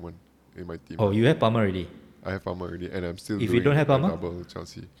at the moment in my team. Oh, you have Palmer already. I have Palmer already, and I'm still If you doing don't have a Palmer? double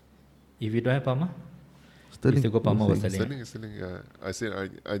Chelsea. If you don't have Palmer, you Sterling, still go Palmer you're or saying? Sterling. Yeah. I said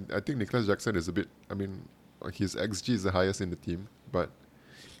I think Nicholas Jackson is a bit. I mean, his XG is the highest in the team, but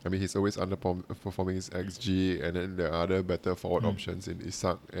I mean he's always underperforming his XG, and then there are other better forward options in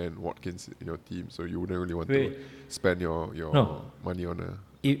Isak and Watkins in your team, so you wouldn't really want to Wait. spend your No. money on a.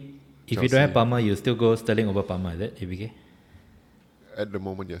 If you Chelsea. don't have Palmer, you still go Sterling over Palmer, is it, ABK? At the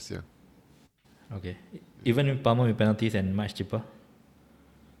moment, yes, yeah. Okay. Even with Palmer with penalties and much cheaper?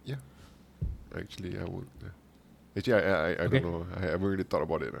 Yeah. Actually, I would. Actually, I Okay. don't know. I haven't really thought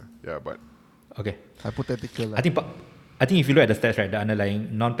about it. Yeah, but Okay. Hypothetical. I think if you look at the stats, right, the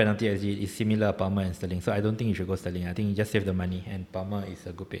underlying non-penalty XG is similar Palmer and Sterling. So I don't think you should go Sterling. I think you just save the money and Palmer is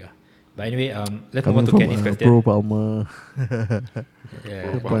a good pick. But anyway, let's move on to Kenny's question. pro Palmer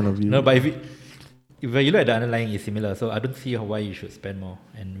Yeah. point of view. No, but if you look at the underlying, it's similar. So I don't see why you should spend more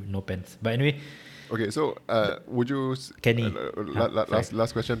and no pens. But anyway, okay. So, would you? Kenny.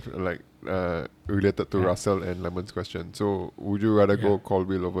 Last question, like related to Russell and Lemon's question. So, would you rather go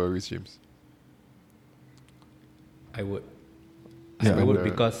Colville over Rhys James? I would. Yeah, I would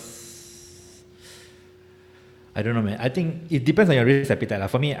because I don't know, man. I think it depends on your risk appetite.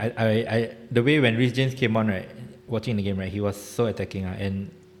 For me, I the way when Rhys James came on, right, watching the game, right, he was so attacking,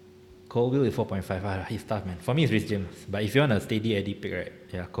 and Colville is 4.5. He's tough, man. For me, it's Rhys James. But if you want a steady Eddie pick, right?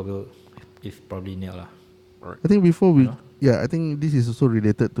 Yeah, Colville is probably nil lah. I think before we, You know? I think this is also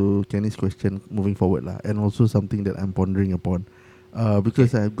related to Kenny's question moving forward lah, and also something that I'm pondering upon,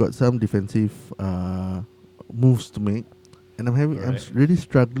 because I've got some defensive moves to make, and I'm really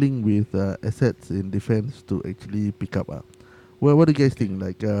struggling with assets in defense to actually pick up. Well, what do you guys think?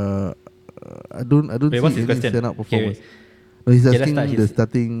 Like, I don't Wait, what's see his any question? stand-up performance. Okay, No, he's Okay, let's asking start the his-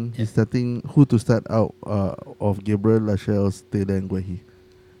 starting. He's starting who to start out of Gabriel, Lascelles, Taylor, and Guehi.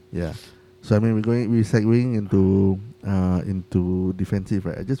 Yeah. So I mean, we're segueing into defensive,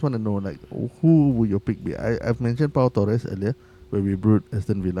 right? I just want to know, like, who would your pick be? I've mentioned Pau Torres earlier, where we brewed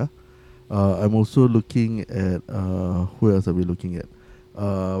Aston Villa. I'm also looking at who else are we looking at?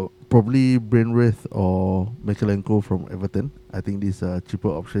 Probably Brainworth or Mikalenko from Everton. I think these are cheaper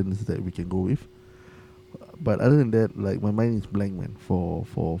options that we can go with. But other than that, like, my mind is blank, man, for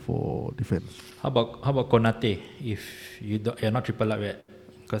defense. How about Konate? If you're not triple up yet,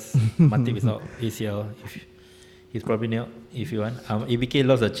 because Matip is out ACL. He's probably nil if you want. ABK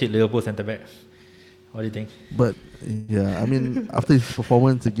loves a cheat Liverpool centre back. What do you think? But yeah, I mean, after his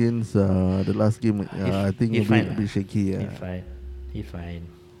performance against the last game, I think he's a fine. bit shaky. He's fine.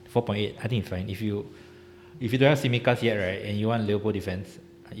 4.8. I think it's fine. If you don't have Simikas yet, right, and you want Liverpool defense,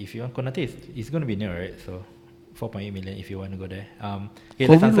 if you want Konate, it's going to be nil, right? So 4.8 million if you want to go there. Okay,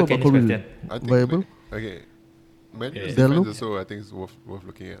 let's answer Kenny's question. I think Viable? okay. Man U's Dallo? defense also I think is worth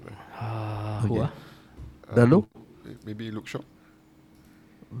looking at. Who Okay. ah? Dallo? Maybe Luke Shaw.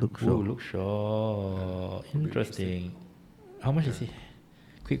 Look Oh, sure. Luke Shaw. Interesting. How much is he?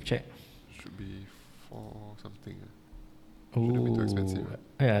 Quick check. Should be 4 something. Oh, Shouldn't be too expensive.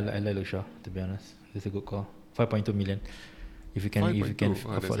 yeah, I like Luke Shaw, to be honest. It's a good call. 5.2 million. If you can 5.2,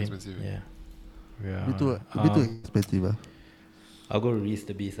 afford that's him. expensive. Yeah. A bit too expensive. I'll go Reese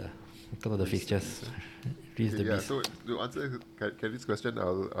the Beast because of the fixtures. Reese the Okay, Beast. so to answer Kelly's question,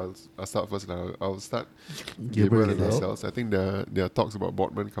 I'll start first now. I'll start Gabriel Gabriel and Gabriel. Lascelles. I think there are talks about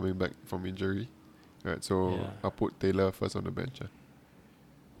Botman coming back from injury. Right, so Yeah. I'll put Taylor first on the bench.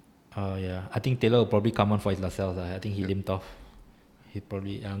 Yeah. I think Taylor will probably come on for his Lascelles. I think he limped off. He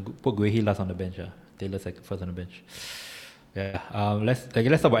probably put Guehi last on the bench. Taylor first on the bench. Yeah. Let's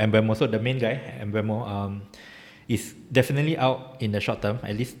talk about Mbemo. So the main guy, Mbemo, is definitely out in the short term,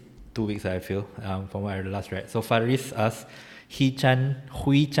 at least 2 weeks, I feel, from what I last read. So Faris asked Hui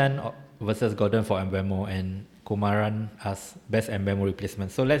Chan versus Gordon for Mbemo, and Kumaran asked best Mbemo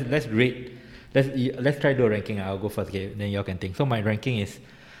replacement. So let's rate. Let's try do a ranking. I'll go first, okay? Then y'all can think. So my ranking is,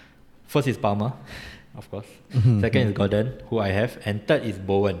 first is Palmer, of course. Second is Gordon, who I have, and third is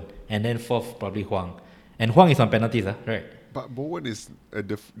Bowen, and then fourth probably Huang. And Huang is on penalties, right? But Bowen is a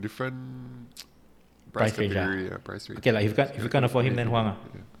different price Price range, category. Price range. Okay, like if you can't afford him, then Huang.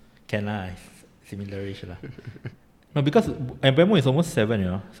 Yeah. Can lah, similar-ish lah. No, because Mbemo is almost 7,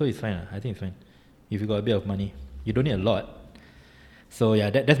 so it's fine. I think it's fine. If you got a bit of money, you don't need a lot. So yeah,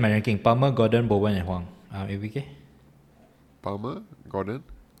 that's my ranking: Palmer, Gordon, Bowen, and Huang. ABK? Palmer, Gordon.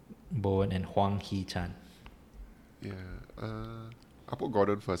 Bowen and Huang Hee Chan. Yeah. I'll put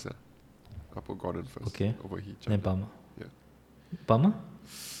Gordon first. I'll put Gordon first. Okay. Over Hee Then Chan. Palmer. Yeah. Palmer?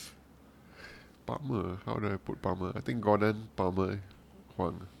 Palmer. How do I put Palmer? I think Gordon, Palmer,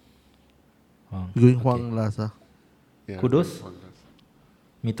 Huang. Huang. You going Okay. Huang last, Yeah, Kudus? Huang last.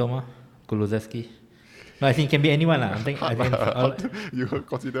 Mitoma? Kulusevski? No, I think it can be anyone lah. I think all, You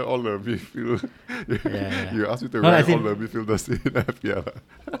consider all the midfield. Yeah. You asked me to No, rank as in- all the midfielders in FPL.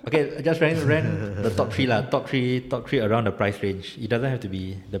 okay, just rank the top 3 lah. Top three around the price range. It doesn't have to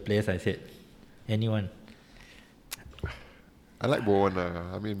be the players I said. Anyone. I like Bowen.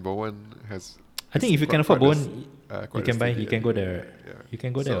 I mean, Bowen has. I think if you can afford Bowen, you can buy. You can go there. Yeah. You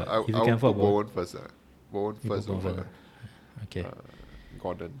can go So there. If you I'll can afford put Bowen. Bowen first. Bowen You first put Bowen over first. Okay.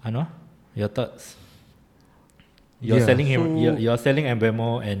 Gordon. Anwar, your thoughts? You're Yeah, selling him. so- You're selling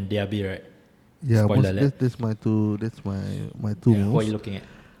Mbemo and Diaby, right? Yeah, Spoiler alert. that's my two. That's my two Yeah, moves. what are you looking at?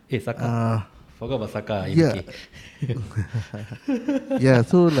 Hey, Saka. Forgot about Saka. yeah. ABK. Yeah,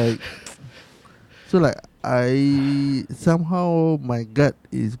 so like I somehow my gut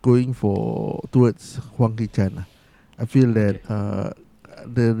is going towards Huang Hee-chan. I feel that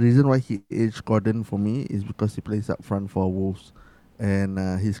the reason why he aged Gordon for me is because he plays up front for Wolves, and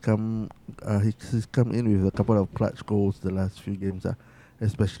he's come in with a couple of clutch goals the last few games,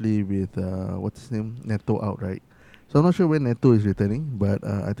 especially with what's his name, Neto out, right? So I'm not sure when Neto is returning, but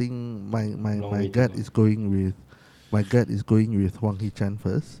I think my Long way to gut go. is going with Huang Hee-chan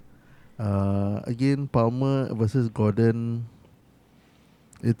first. Again, Palmer versus Gordon.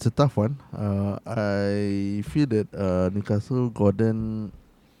 It's a tough one. I feel that Newcastle Gordon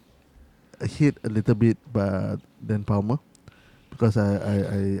hit a little bit, but then Palmer, because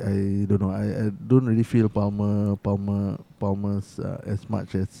I don't know, I don't really feel Palmer's as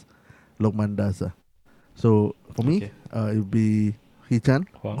much as Lokman does. So for me, Okay. it would be Hee-chan,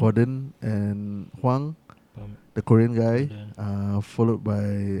 Huang. Gordon, and Huang, Um, the Korean guy, Gordon. followed by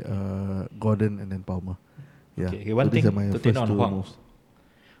Gordon and then Palmer. Yeah. Okay, one So these thing are my to take first note on two Huang. moves.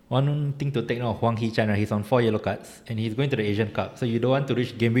 One thing to take note of Huang Hee-chan, right? He's on 4 yellow cards and he's going to the Asian Cup. So you don't want to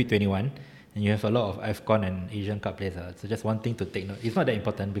reach game week 21 and you have a lot of AFCON and Asian Cup players. So just one thing to take note. It's not that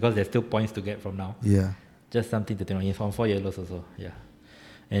important because there's still points to get from now. Yeah. Just something to take note. He's on 4 yellows also. Yeah.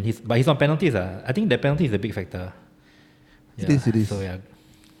 And he's on penalties. I think the penalty is a big factor. It is. So yeah,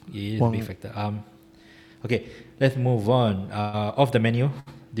 it is Huang. a big factor. Okay, let's move on. Off the menu,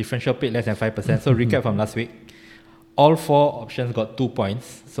 differential pick less than 5%. So recap from last week. All 4 options got 2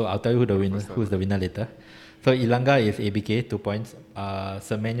 points. So I'll tell you who's the winner later. So Ilanga is ABK, 2 points.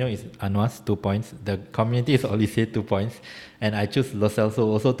 Semenyo is Anwas, 2 points. The community is Olise, 2 points. And I choose Lo Celso,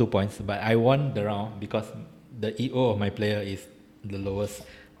 also 2 points. But I won the round because the EO of my player is the lowest,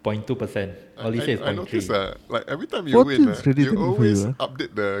 0.2%. Olise is I noticed 0.3. like every time you win, 14 is really you tiny for you, always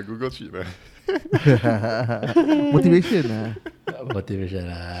update the Google sheet. Motivation. Motivation.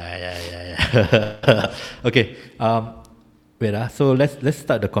 Yeah. Okay. Wait. So let's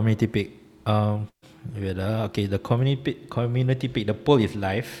start the community pick. Okay. The community pick. The poll is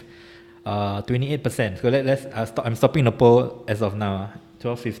live. 28%. So let's. I'm stopping the poll as of now.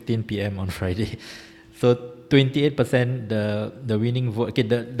 12:15 p.m. on Friday. So 28%. The winning vote. Okay.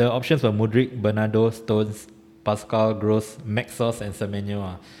 The options were Mudryk, Bernardo, Stones, Pascal, Gross, Maxos, and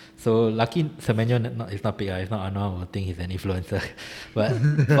Semenyo. So lucky Semenyo is not picked. If not, Anwar will think he's an influencer. But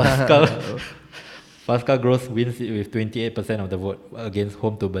Pascal Gross wins it with 28% of the vote against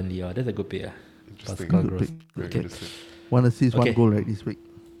home to Burnley. That's a good pick. Interesting. Pascal Good Gross. pick. Very Okay. interesting. 1 assist, Okay. 1 goal right this week.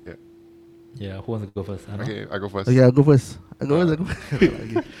 Yeah, who wants to go first? Anwar? Okay, I go first. Okay, I'll go first. Okay.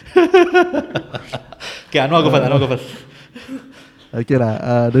 Okay, Anwar go first. Okay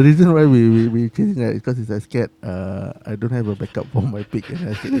lah. The reason why we changing that is because I scared I don't have a backup for my pick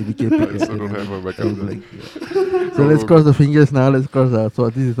and I scared ABK pick. I also don't have a backup. So let's cross the fingers now. Let's cross. So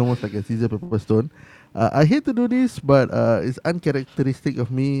this is almost like a scissor paper stone. I hate to do this, but it's uncharacteristic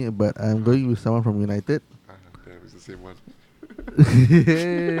of me. But I'm going with someone from United. Damn, it's the same one.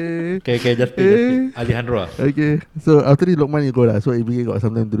 Okay, just pick. Alejandro. Okay, so after this Lokman you go lah. So ABK got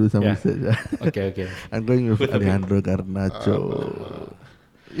some time to do some Yeah. research. Okay. I'm going with Who's the pick? Alejandro Garnacho.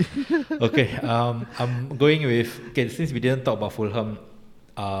 Okay, I'm going with. Okay, since we didn't talk about Fulham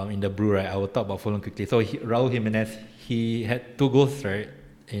in the Brew, right? I will talk about Fulham quickly. So Raul Jimenez, he had 2 goals, right,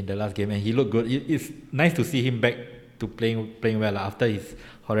 in the last game, and he looked good. It's nice to see him back to playing well after his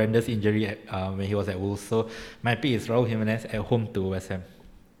horrendous injury when he was at Wolves. So my pick is Raul Jimenez at home to West Ham.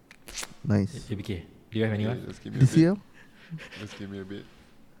 Nice. ABK, do you have anyone? Okay, just give me a bit. DCL? Just give me a bit.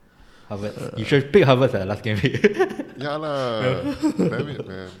 Havertz. You should pick Havertz last game. Yeah lah. Damn it,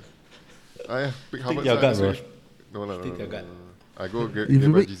 man. I pick Havertz your lah gut, this bro. week. No. Stick your gut. I go If you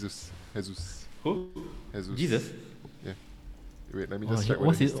Gabriel pick- Jesus. Who? Jesus. Jesus. Yeah. Wait, let me Oh, just check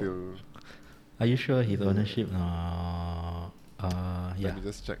what's whether he's his- still. Are you sure his ownership? No. Yeah. Let me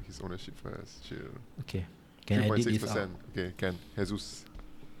just check his ownership first. Chill. Okay. Can I edit this out? 3.6%. Okay, can. Jesus.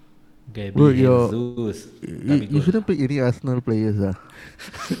 Gabriel Bro, Jesus. You shouldn't pick any Arsenal players,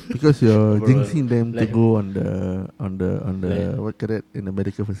 because you're Bro, jinxing them to like- go on the Like- what call that, in the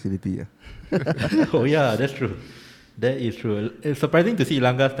medical facility. Oh yeah, that's true. That is true. It's surprising to see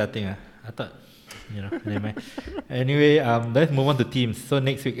Ilanga starting. I thought, never mind. Anyway, let's move on to teams. So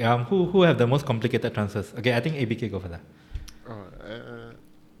next week, who have the most complicated transfers? Okay, I think ABK go first.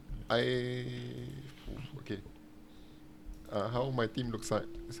 Okay. How my team looks like,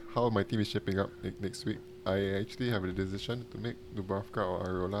 how my team is shaping up next week. I actually have a decision to make Dubravka or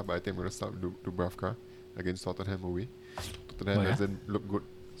Areola, but I think I'm gonna start Dubravka against Tottenham away. Tottenham Oh, yeah? hasn't looked good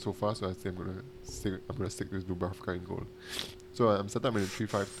so far, so I think I'm gonna stick with Dubravka in goal. So I'm set up in a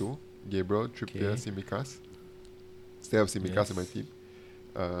 3-5-2. Gabriel, Trippier, Okay. Tsimikas. Still have Tsimikas in my Yes. team.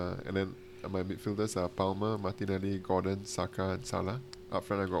 And then my midfielders are Palmer, Martinelli, Gordon, Saka, and Salah. Up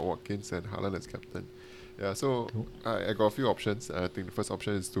front, I got Watkins and Haaland as captain. Yeah, so Cool. I got a few options. I think the first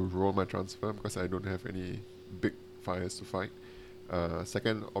option is to roll my transfer because I don't have any big fires to fight.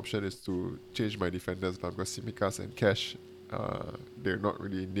 Second option is to change my defenders because Tsimikas and Cash, they're not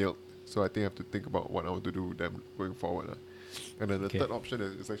really nailed. So I think I have to think about what I want to do with them going forward. And then the Okay. third option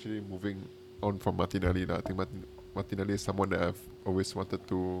is actually moving on from Martinelli. I think Martinelli is someone that I've always wanted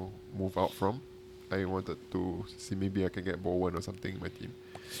to move out from. I wanted to see maybe I can get Bowen or something in my team.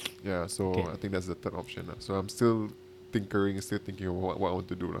 Yeah, so Okay. I think that's the third option. So I'm still still thinking of what I want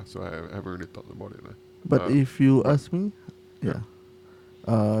to do. So I haven't really thought about it. But if you ask me, yeah.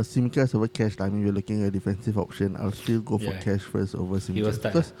 Simicast over Cash. I mean, we're looking at a defensive option. I'll still go for Yeah. Cash first over He will Simicast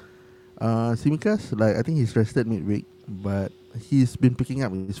start. because Simicast, like I think he's rested midweek, but he's been picking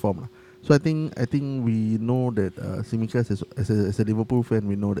up his form. So I think we know that Simicast as a Liverpool fan,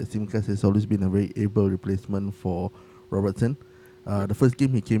 we know that Simicast has always been a very able replacement for Robertson. The first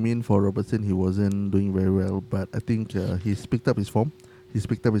game he came in for Robertson, he wasn't doing very well, but I think he's picked up his form. He's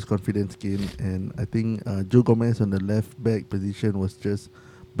picked up his confidence again, and I think Joe Gomez on the left back position was just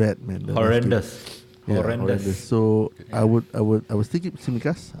bad, man. the last game. Horrendous. Yeah, Horrendous. So I would still keep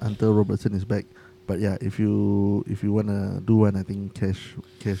Simicast until Robertson is back. But yeah, if you wanna do one, I think Cash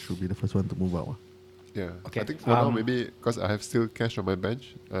should be the first one to move out. Yeah, Okay, I think for now maybe because I have still Cash on my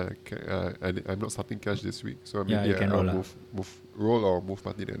bench. I'm not starting Cash this week, so Yeah, maybe you can I'll roll roll or move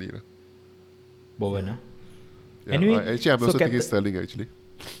Martinelli. Bowen, huh? Yeah, Anyway, actually, I'm so also thinking captain- Sterling actually.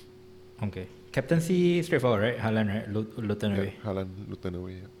 Okay. Captaincy straightforward, right? Haaland, right? Luton away. Yeah, Haaland, Luton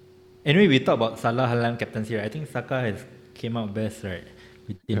away. Yeah. Anyway, we talked about Salah, Haaland captaincy, right? I think Saka has came out best, right?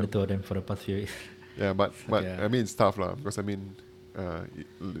 Between the two of them for the past few weeks. Yeah, but yeah. I mean it's tough because I mean it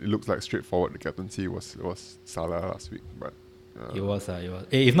looks like straightforward. The captaincy was Salah last week, but It was.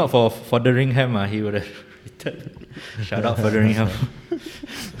 If not for Fotheringham, he would have returned. Shout out Fotheringham.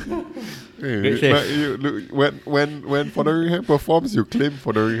 Great save. but you, look, when Fotheringham performs, you claim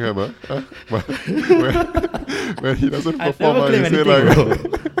Fotheringham, huh? But when he doesn't I perform, never claim you say anything, like bro.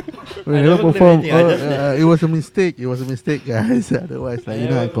 We I never never claim perform. anything, I just It was a mistake. It was a mistake, guys. Otherwise, like,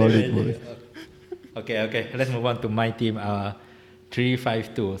 I called it. Boys. Okay. Let's move on to my team.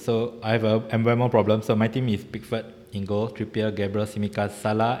 3-5-2. So I have a Mbeumo problem. So my team is Pickford in goal, Trippier, Gabriel, Tsimikas,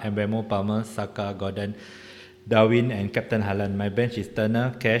 Salah, Mbeumo, Palmer, Saka, Gordon, Darwin, and Captain Haaland. My bench is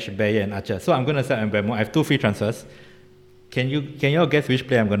Turner, Cash, Bayer, and Archer. So I'm gonna sell Mbeumo. I have 2 free transfers. Can you all guess which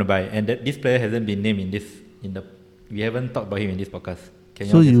player I'm gonna buy? And this player hasn't been named we haven't talked about him in this podcast. Can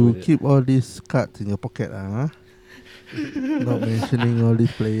So all guess who you is it? keep all these cards in your pocket, huh? Not mentioning all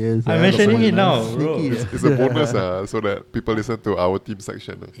these players. I'm mentioning it now, bro. Sneaky, it's a bonus, so that people listen to our team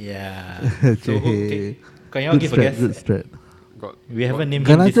section. Yeah. So, Okay. can you all Good give a strat, guess? good strat. Got We haven't named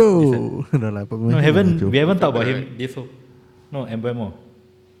him this season. Ganacho! No, lah, No, we haven't talked about him this whole. No, Mbeumo.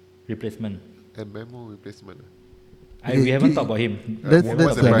 Replacement. and Memo replacement. We haven't talked about him. Let's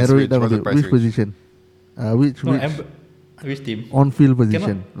what's the price narrow range? it down What's a the bit. price Which range? position? Which No, which team? on-field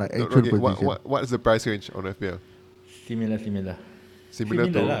position, like No, actual okay, position. what is the price range on FPL? Similar.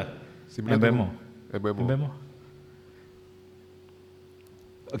 Similar to lah. similar Mbeumo. to Mbeumo. Mbeumo.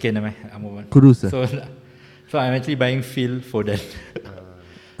 Okay, never mind. I'll move on. Kudus. So I'm actually buying Phil Foden.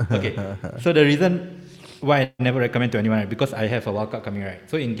 Okay. So the reason why I never recommend to anyone, right, because I have a wildcard coming, right?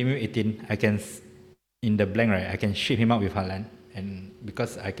 So in game week 18, I can in the blank, right, I can ship him out with Haaland, and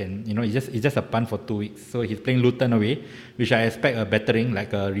because I can, it's just a punt for 2 weeks. So he's playing Luton away, which I expect a battering,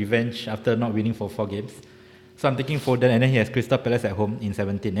 like a revenge after not winning for 4 games. So I'm taking Foden, and then he has Crystal Palace at home in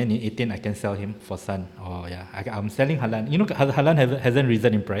 17. And in 18, I can sell him for Son. Oh yeah, I'm selling Haaland. Haaland hasn't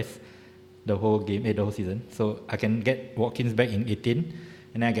risen in price the whole season. So I can get Watkins back in 18,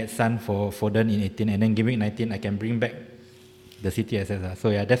 and then I get Son for Foden in 18, and then game week 19, I can bring back the City assets. So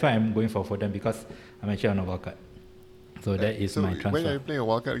yeah, that's why I'm going for Foden, because I'm actually on a wildcard. So that is so my when are transfer. you playing a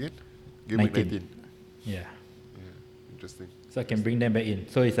wildcard again? Game week 19. Yeah. Interesting. So I can bring them back in.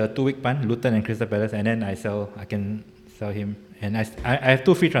 So it's a 2-week punt, Luton and Crystal Palace, and then I can sell him. And I have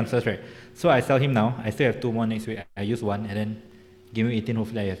 2 free transfers, right? So I sell him now. I still have 2 more next week. I use 1, and then game week 18,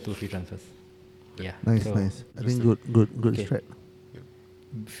 hopefully I have 2 free transfers. Yeah. Nice. So I think good Okay. strat.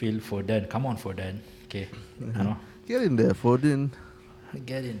 Feel Foden. Come on, Foden. Okay. I know. Get in there, Foden.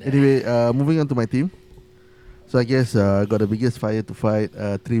 Get in there. Anyway, moving on to my team. So I guess I got the biggest fire to fight.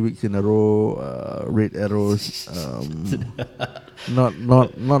 3 weeks in a row, red arrows. Not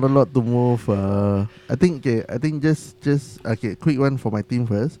a lot to move. I think just okay. Quick one for my team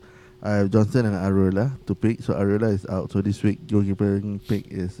first. I have Johnson and Areola to pick. So Areola is out. So this week goalkeeper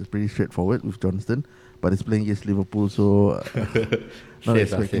pick is pretty straightforward with Johnston, but it's playing against Liverpool, so not Safe,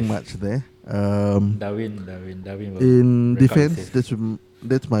 expecting safe. much there. Darwin will In record defense, save.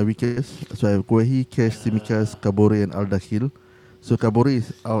 that's my weakest. So I have Guehi, Cash, Tsimikas, Kabore, and Al-Dakhil. So Kabore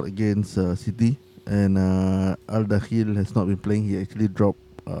is out against City, and Al-Dakhil has not been playing. He actually dropped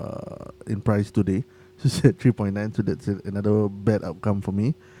in price today. So it's at 3.9, so that's another bad outcome for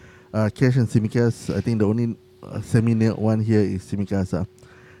me. Cash and Tsimikas, I think the only semi-nailed one here is Tsimikas.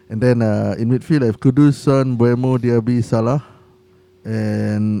 And then in midfield, I have Kudus, Son, Buemo, Diaby, Salah.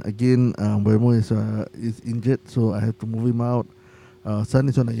 And again, Buemo is injured, so I have to move him out. Sun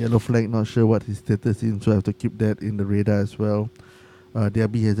is on a yellow flag, not sure what his status is, so I have to keep that in the radar as well.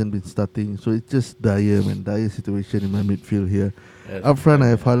 Diaby hasn't been starting, so it's just dire, man. Dire situation in my midfield here. Up front, I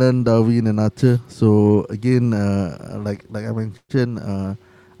have Haaland, Darwin, and Archer. So again, like I mentioned,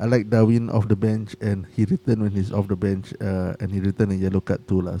 I like Darwin off the bench, and he returned when he's off the bench, and he returned a yellow card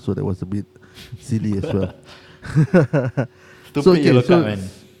too, lah. So that was a bit silly as well. Stupid yellow card, man.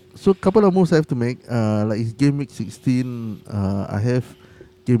 So couple of moves I have to make. Like his game week 16, I have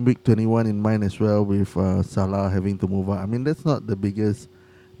game week 21 in mind as well, with Salah having to move out. I mean, that's not the biggest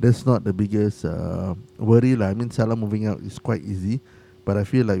worry lah. I mean, Salah moving out is quite easy, but I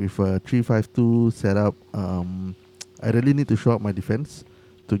feel like with a 3-5-2 setup, I really need to show up my defense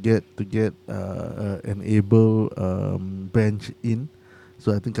to get an able bench in.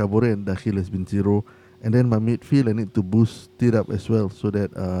 So I think Kabore and Dakhil has been zero. And then my midfield, I need to boost it up as well, so that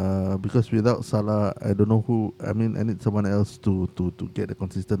because without Salah, I don't know who. I mean, I need someone else to get the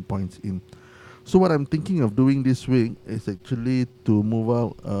consistent points in. So what I'm thinking of doing this week is actually to move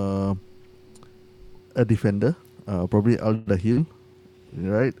out a defender, probably Al Dahil,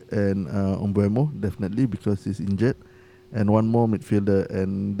 right, and Umbuemo definitely because he's injured, and one more midfielder,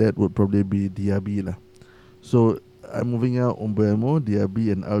 and that would probably be Diaby lah. So I'm moving out Umbuemo,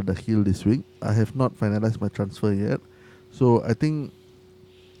 Diaby, and Al Dahil this week. I have not finalized my transfer yet, so I think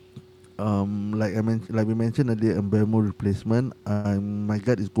like we mentioned earlier, Umbuemo replacement. My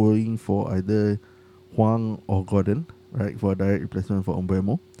gut is going for either Huang or Gordon, right, for a direct replacement for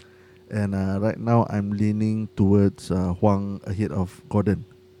Umbuemo. And right now I'm leaning towards Huang ahead of Gordon,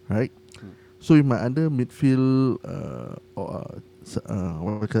 right? So in my under midfield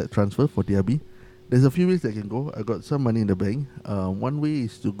what we call it, transfer for Diaby, there's a few ways that I can go. I got some money in the bank. One way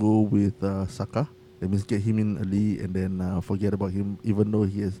is to go with Saka. That means get him in early and then forget about him, even though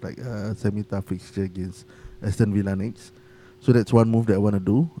he has like a semi-tough fixture against Aston Villa next. So that's one move that I want to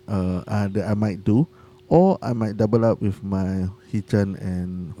do, that I might do. Or I might double up with my Hichan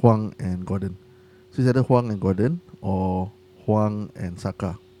and Huang and Gordon. So it's either Huang and Gordon or Huang and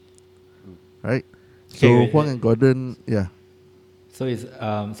Saka. Right? So Okay, Huang and Gordon, yeah. So it's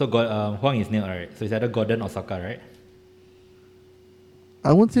Huang is nil, right? So it's either Gordon or Saka, right?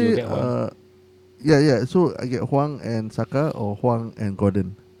 I won't You say get Huang. yeah. So I get Huang and Saka or Huang and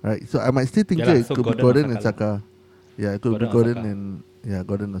Gordon. Right? So I might still think Yeah lah, it so could be Gordon or Gordon and Saka Saka. Yeah, it could Gordon be or Gordon Saka. and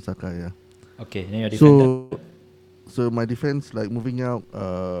Gordon or Saka, yeah. Okay, then your defender. So my defense, like moving out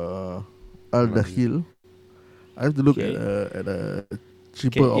Al Dahil, I have to look Okay. at a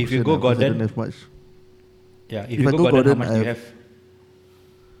cheaper Okay, option. if you go because I Gordon, don't have much. yeah, If if you I go go Gordon, how Gordon, much I do you have- have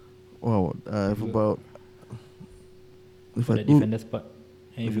Wow, I have If you- about. If for I the go, defender spot?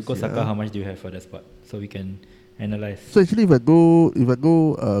 And if let you me go see, Saka, ah. how much do you have for that spot? So we can analyze. so actually, if I go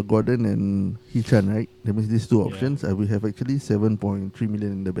Gordon and Hichan, right? That means these two Yeah. options. I will have actually 7.3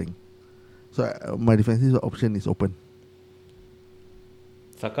 million in the bank. So my defensive option is open.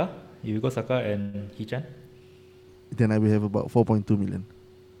 Saka? If you go Saka and Hichan? Then I will have about 4.2 million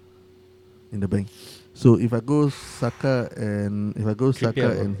in the bank. So if I go Saka and Trippier,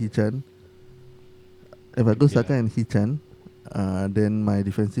 bro. Hichan, if I go Trippier. Saka and Hichan, then my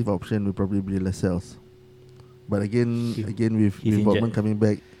defensive option will probably be Lascelles. But again, He- with he's Botman injured. coming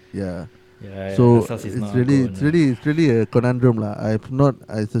back, yeah. Yeah, So Lascelles is it's not a really, good one, it's really a conundrum lah. I've not.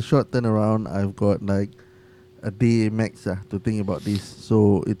 It's a short turnaround. I've got like a day max to think about this.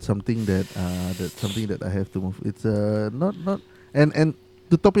 So it's something that I have to move. It's not and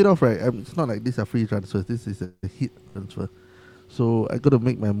to top it off, right? It's not like these are free transfers. This is a hit transfer. So I got to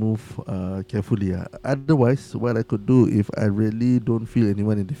make my move carefully. Otherwise, what I could do if I really don't feel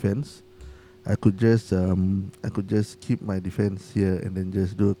anyone in defense, I could just keep my defense here and then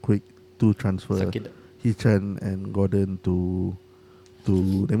just do a quick 2 transfer. Sakit. Hichan and Gordon to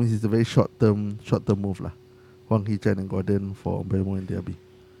that means it's a very short term move lah. Huang, Hichan and Gordon for Bemo and Diaby.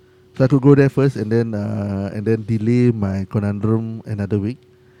 So I could go there first and then delay my conundrum another week,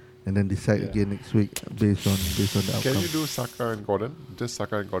 and then decide Yeah. again next week based on the outcome. Can you do Saka and Gordon? Just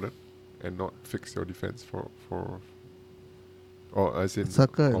Saka and Gordon, and not fix your defense for or as in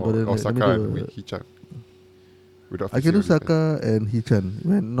Saka and or, Gordon, or let me Saka do and a- with Hichan. Without I fixing can do your defense. Saka and Hichan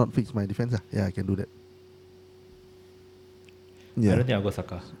when not fix my defense. Yeah, I can do that. I Yeah. don't think I'll go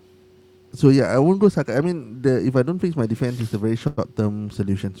Saka. So yeah, I won't go Saka. I mean, if I don't fix my defense, it's a very short-term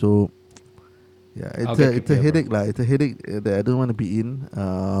solution. So yeah, I'll it's get a Trippier, bro. headache lah. It's a headache that I don't want to be in.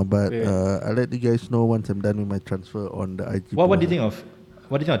 But Wait. I'll let you guys know once I'm done with my transfer on the IG. What do poll. you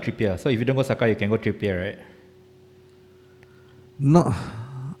think of Trippier? So if you don't go Saka, you can go Trippier, right? No,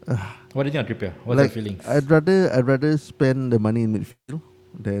 What do you think of Trippier? What's like your feelings? I'd rather spend the money in midfield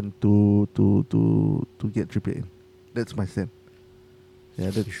than to get Trippier in. That's my stand. Yeah,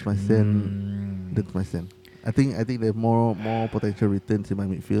 that's my send. That's my send. I think there's more potential returns in my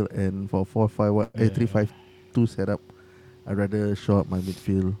midfield, and for 3-5-2 setup, I'd rather show up my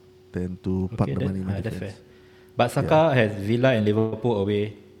midfield than to park Okay, the money in my that's fair. defense. But Saka has Villa and Liverpool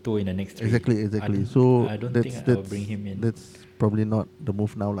away, 2 in the next 3. Exactly. So I don't think that's I will bring him in. that's probably not the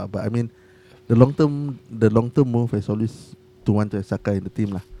move now lah. But I mean, the long term move is always to want to have Saka in the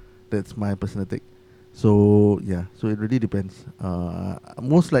team lah. That's my personal take. So yeah, so it really depends.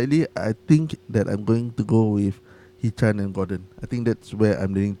 Most likely, I think that I'm going to go with Hichan and Gordon. I think that's where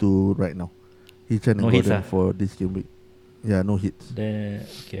I'm leaning to right now. Hichan and No hits, Gordon for this game week. Yeah, no hits. Then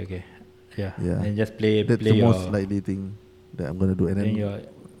okay. Yeah. Yeah. Then just play That's play the your most likely thing that I'm gonna do. And then then, your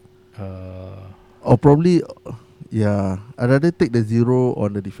or probably, yeah, I'd rather take the 0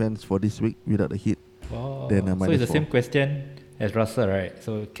 on the defense for this week without the hit. Then so minus it's the 4. same question as Russell, right?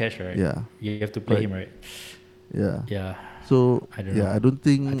 So cash, right? Yeah. You have to play Right. him, right? Yeah. Yeah. So I don't know. I don't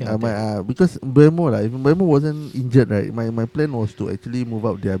think I I think might because Mbemo if Mbemo wasn't injured, right? My plan was to actually move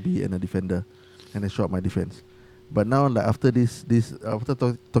out Diaby and a defender, and I shot my defense. But now, like after after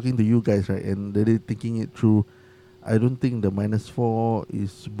talking to you guys, right, and really thinking it through, I don't think the -4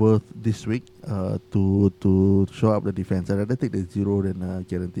 is worth this week. To show up the defense, I'd rather take the 0 than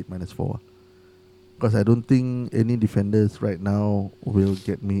guaranteed -4. Because I don't think any defenders right now will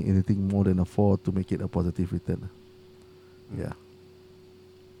get me anything more than a 4 to make it a positive return. Yeah.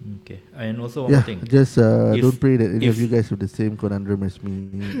 Okay. And also one more thing. Just If- don't pray that any of if- you guys have the same conundrum as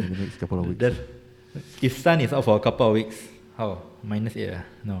me in the next couple of weeks. If Sun is out for a couple of weeks, how? -8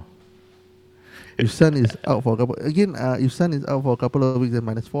 No. If Sun is out for a couple if Sun is out for a couple of weeks, then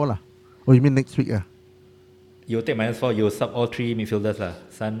 -4 lah. Oh, you mean next week You take -4, you sub all 3 midfielders lah.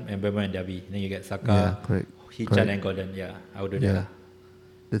 Sun, Mbemo and Diaby. Then you get Yeah, Saka, correct. Hichan correct. and Gordon. Yeah, I would do that Yeah. lah.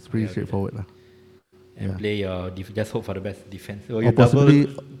 That's pretty Yeah, I'll do straightforward lah. And Yeah. play your just hope for the best defense. So Or you possibly,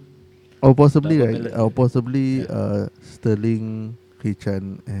 double right? ballot. Or possibly Yeah. Sterling,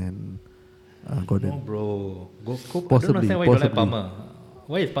 Hichan, and Gordon. No, bro. Go. Possibly, I don't understand why you don't like possibly. Palmer.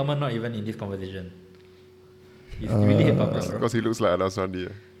 Why is Palmer not even in this conversation? You really hate Palmer, bro. Because he looks like Anas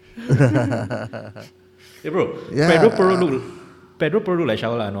Randi. Hey, bro. Yeah. Pedro Porro look like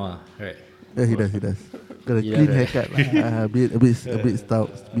Shaola Anwar, right? Yeah, he does. Got a Yeah, clean right. haircut lah. A bit stout,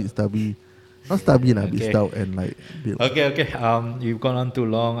 bit stubby. Not stubby lah, bit Okay. stout and like built. Okay. We've gone on too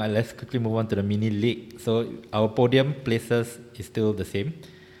long. Let's quickly move on to the mini league. So our podium places is still the same.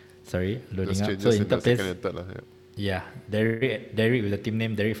 Sorry, loading Just up. changes So in in the third place, second and third lah. Yeah. yeah, Derek with the team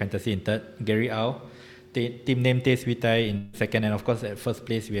name Derek Fantasy in third. Gary Au, team name Tay Switai in second, and of course at first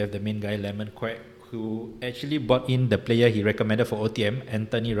place we have the main guy Lemon Quack, who actually bought in the player he recommended for OTM,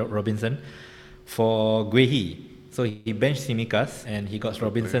 Anthony Robinson, for Guehi. So he benched Simikas and he got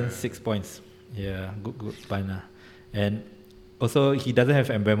Robinson 6 points. Yeah, good fun. And also he doesn't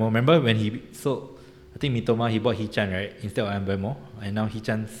have Mbemo. Remember when he sold, I think Mitoma, he bought Hichan, right, instead of Mbemo, and now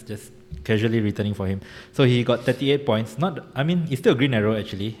Hichan's just casually returning for him. So he got 38 points. It's still a green arrow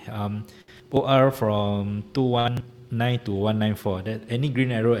actually. OR from 219 to 194. That any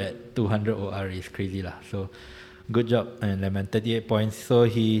green arrow at 200 OR is crazy lah. So good job, and Lemon, 38 points. So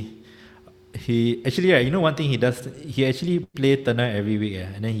he actually, right, you know one thing he does, he actually play Turner every week,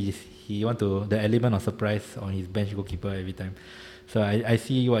 and then he want to the element of surprise on his bench goalkeeper every time. So I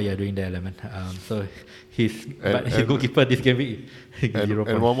see what you're doing there, Lemon. So his goalkeeper this game week zero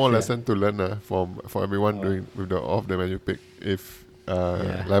And points. one more Yeah. lesson to learn for everyone doing with the off the menu pick. If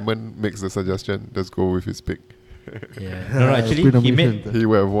Yeah. Lemon makes the suggestion, just go with his pick. Yeah. No, actually he made. He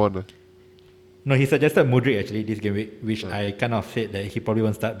would have won. No, he suggested Mudryk actually this game week, which I kind of said that he probably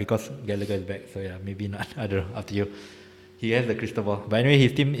won't start because Gallagher is back. So yeah, maybe not. I don't know. Up to you. He has the crystal ball. But anyway,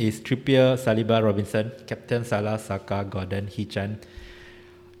 his team is Trippier, Saliba, Robinson, Captain Salah, Saka, Gordon, Hichan,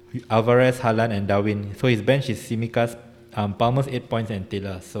 Alvarez, Haaland, and Darwin. So his bench is Simikas, Palmer's 8 points, and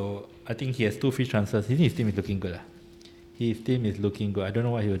Taylor. So I think he has 2 free transfers. His team is looking good. His team is looking good. I don't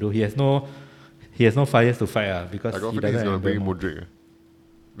know what he will do. He has no fires to fight because I got a he feeling he's doesn't going to have bring Mbemo. Mudryk.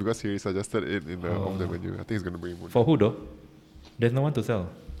 Because he suggested it in the off the menu. I think he's going to bring Mudryk. For who though? There's no one to sell.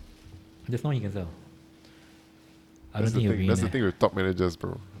 There's no one he can sell. I don't think he'll be in That's the there. thing with top managers,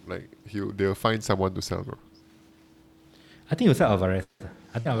 bro. Like they'll find someone to sell, bro. I think he'll sell Alvarez.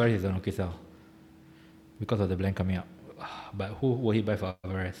 I think Alvarez is an okay sell because of the blank coming up. But who will he buy for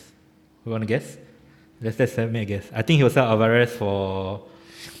Alvarez? Who want to guess? Let's make a guess. I think he'll sell Alvarez for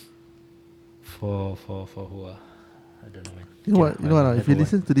who? I don't know, man. You know what? If he Have a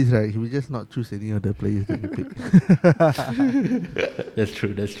listens to this, right, he will just not choose any of the players that you pick. That's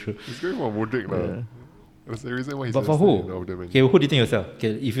true. He's going for Mudryk now. That's the reason why he's But for suggested who? it off the menu. Okay, who do you think he'll sell?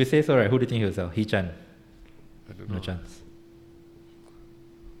 Okay, if you say so, right, who do you think he'll sell? Hichan. I don't No know. chance.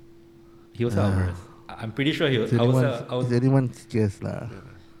 He was Alvarez. I'm pretty sure he was. It's anyone's guess lah.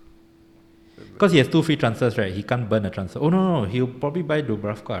 Because he has 2 free transfers, right? He can't burn a transfer. Oh no, he'll probably buy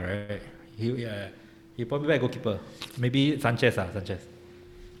Dubravka, right? He'll probably buy goalkeeper. Maybe Sanchez.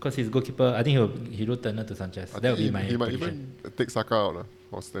 Because his goalkeeper, I think he'll turn to Sanchez. That would be my He might prediction. even take Saka out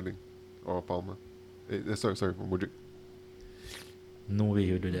or Sterling or Palmer. Sorry, Modric. No way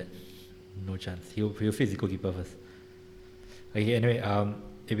he'll do that. No chance. He'll face the goalkeeper first. Okay, anyway,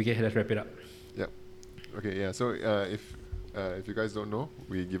 ABK, let's wrap it up. Yep. Okay, yeah. So if you guys don't know,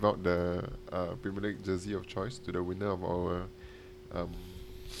 we give out the Premier League jersey of choice to the winner of our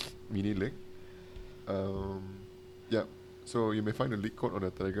mini league. Yeah. So you may find a league code on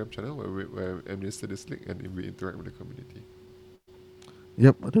the Telegram channel where we administer this league and we interact with the community.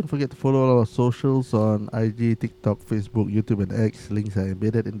 Yep, don't forget to follow all our socials on IG, TikTok, Facebook, YouTube, and X. Links are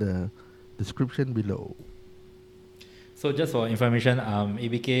embedded in the description below. So just for information,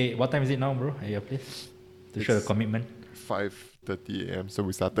 ABK, what time is it now, bro, at your place? To show the commitment. 5:30 a.m. So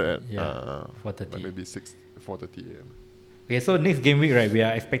we started at 4:30. like maybe 4:30 a.m. Okay, so next game week, right, we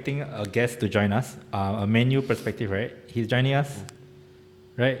are expecting a guest to join us, a menu perspective, right? He's joining us,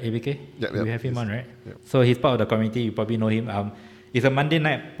 right, ABK? Yeah, we have him yes. on, right? Yep. So he's part of the community, you probably know him. It's a Monday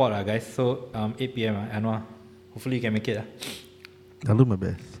night pod, guys, so 8 p.m, Anwar. Hopefully you can make it. I'll do my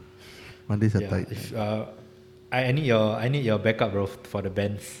best. Mondays are tight. I need your backup, bro, for the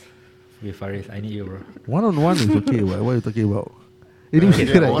bands with Faris. I need you, bro. One-on-one is okay. What are you talking about? Anyway,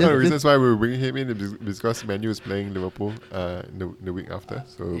 Yeah, one of the just- reasons why we bring him in is because Manu is playing Liverpool the week after,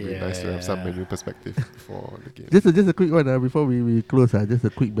 so it would be nice to have some Manu perspective for the game. Just a quick one before we close. Just a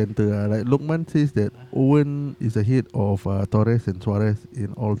quick banter. Like Lokman says that Owen is ahead of Torres and Suarez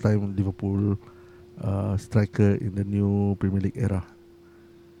in all-time Liverpool striker in the new Premier League era.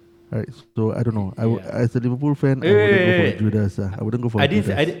 Alright, so I don't know. As a Liverpool fan, I wouldn't go for Judas. I wouldn't go for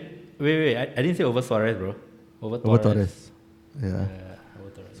Judas. I didn't say over Suarez, bro. Over Torres. Yeah. Over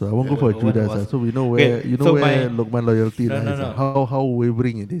Torres. So I won't go for Owen Judas. was- So we know where Okay, where so Lokman loyalty No, lies. no, no. How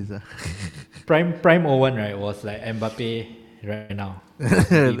wavering it is. Prime Owen, right, was like Mbappe right now.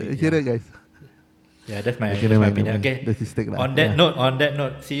 Hear that, guys? Yeah, that's my, Okay, that's my never opinion. mind. Okay. That's his take lah. On that Yeah.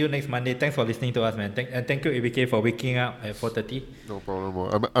 note, see you next Monday. Thanks for listening to us, man. Thank you, ABK, for waking up at 4:30. No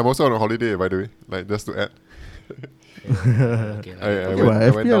problem. I'm also on a holiday, by the way. Like just to add, Okay, I Okay, went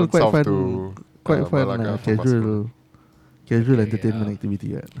FPL down quite south fun. to Quite fun. Malaga for basketball. Casual Okay, entertainment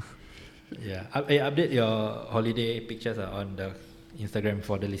activity. Right? yeah. Update your holiday pictures on the Instagram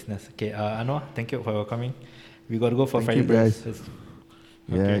for the listeners. Okay, Anwar, thank you for coming. We got to go for Thank Friday you, guys. breaks.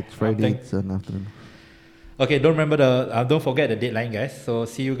 Yeah, it's Friday. It's an afternoon. Okay, don't forget the deadline, guys. So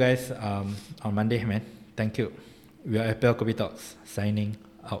see you guys on Monday, man. Thank you. We are FPL Kobe Talks signing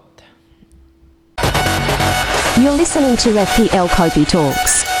out. You're listening to FPL Kopi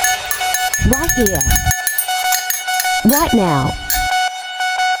Talks. Right here. Right now.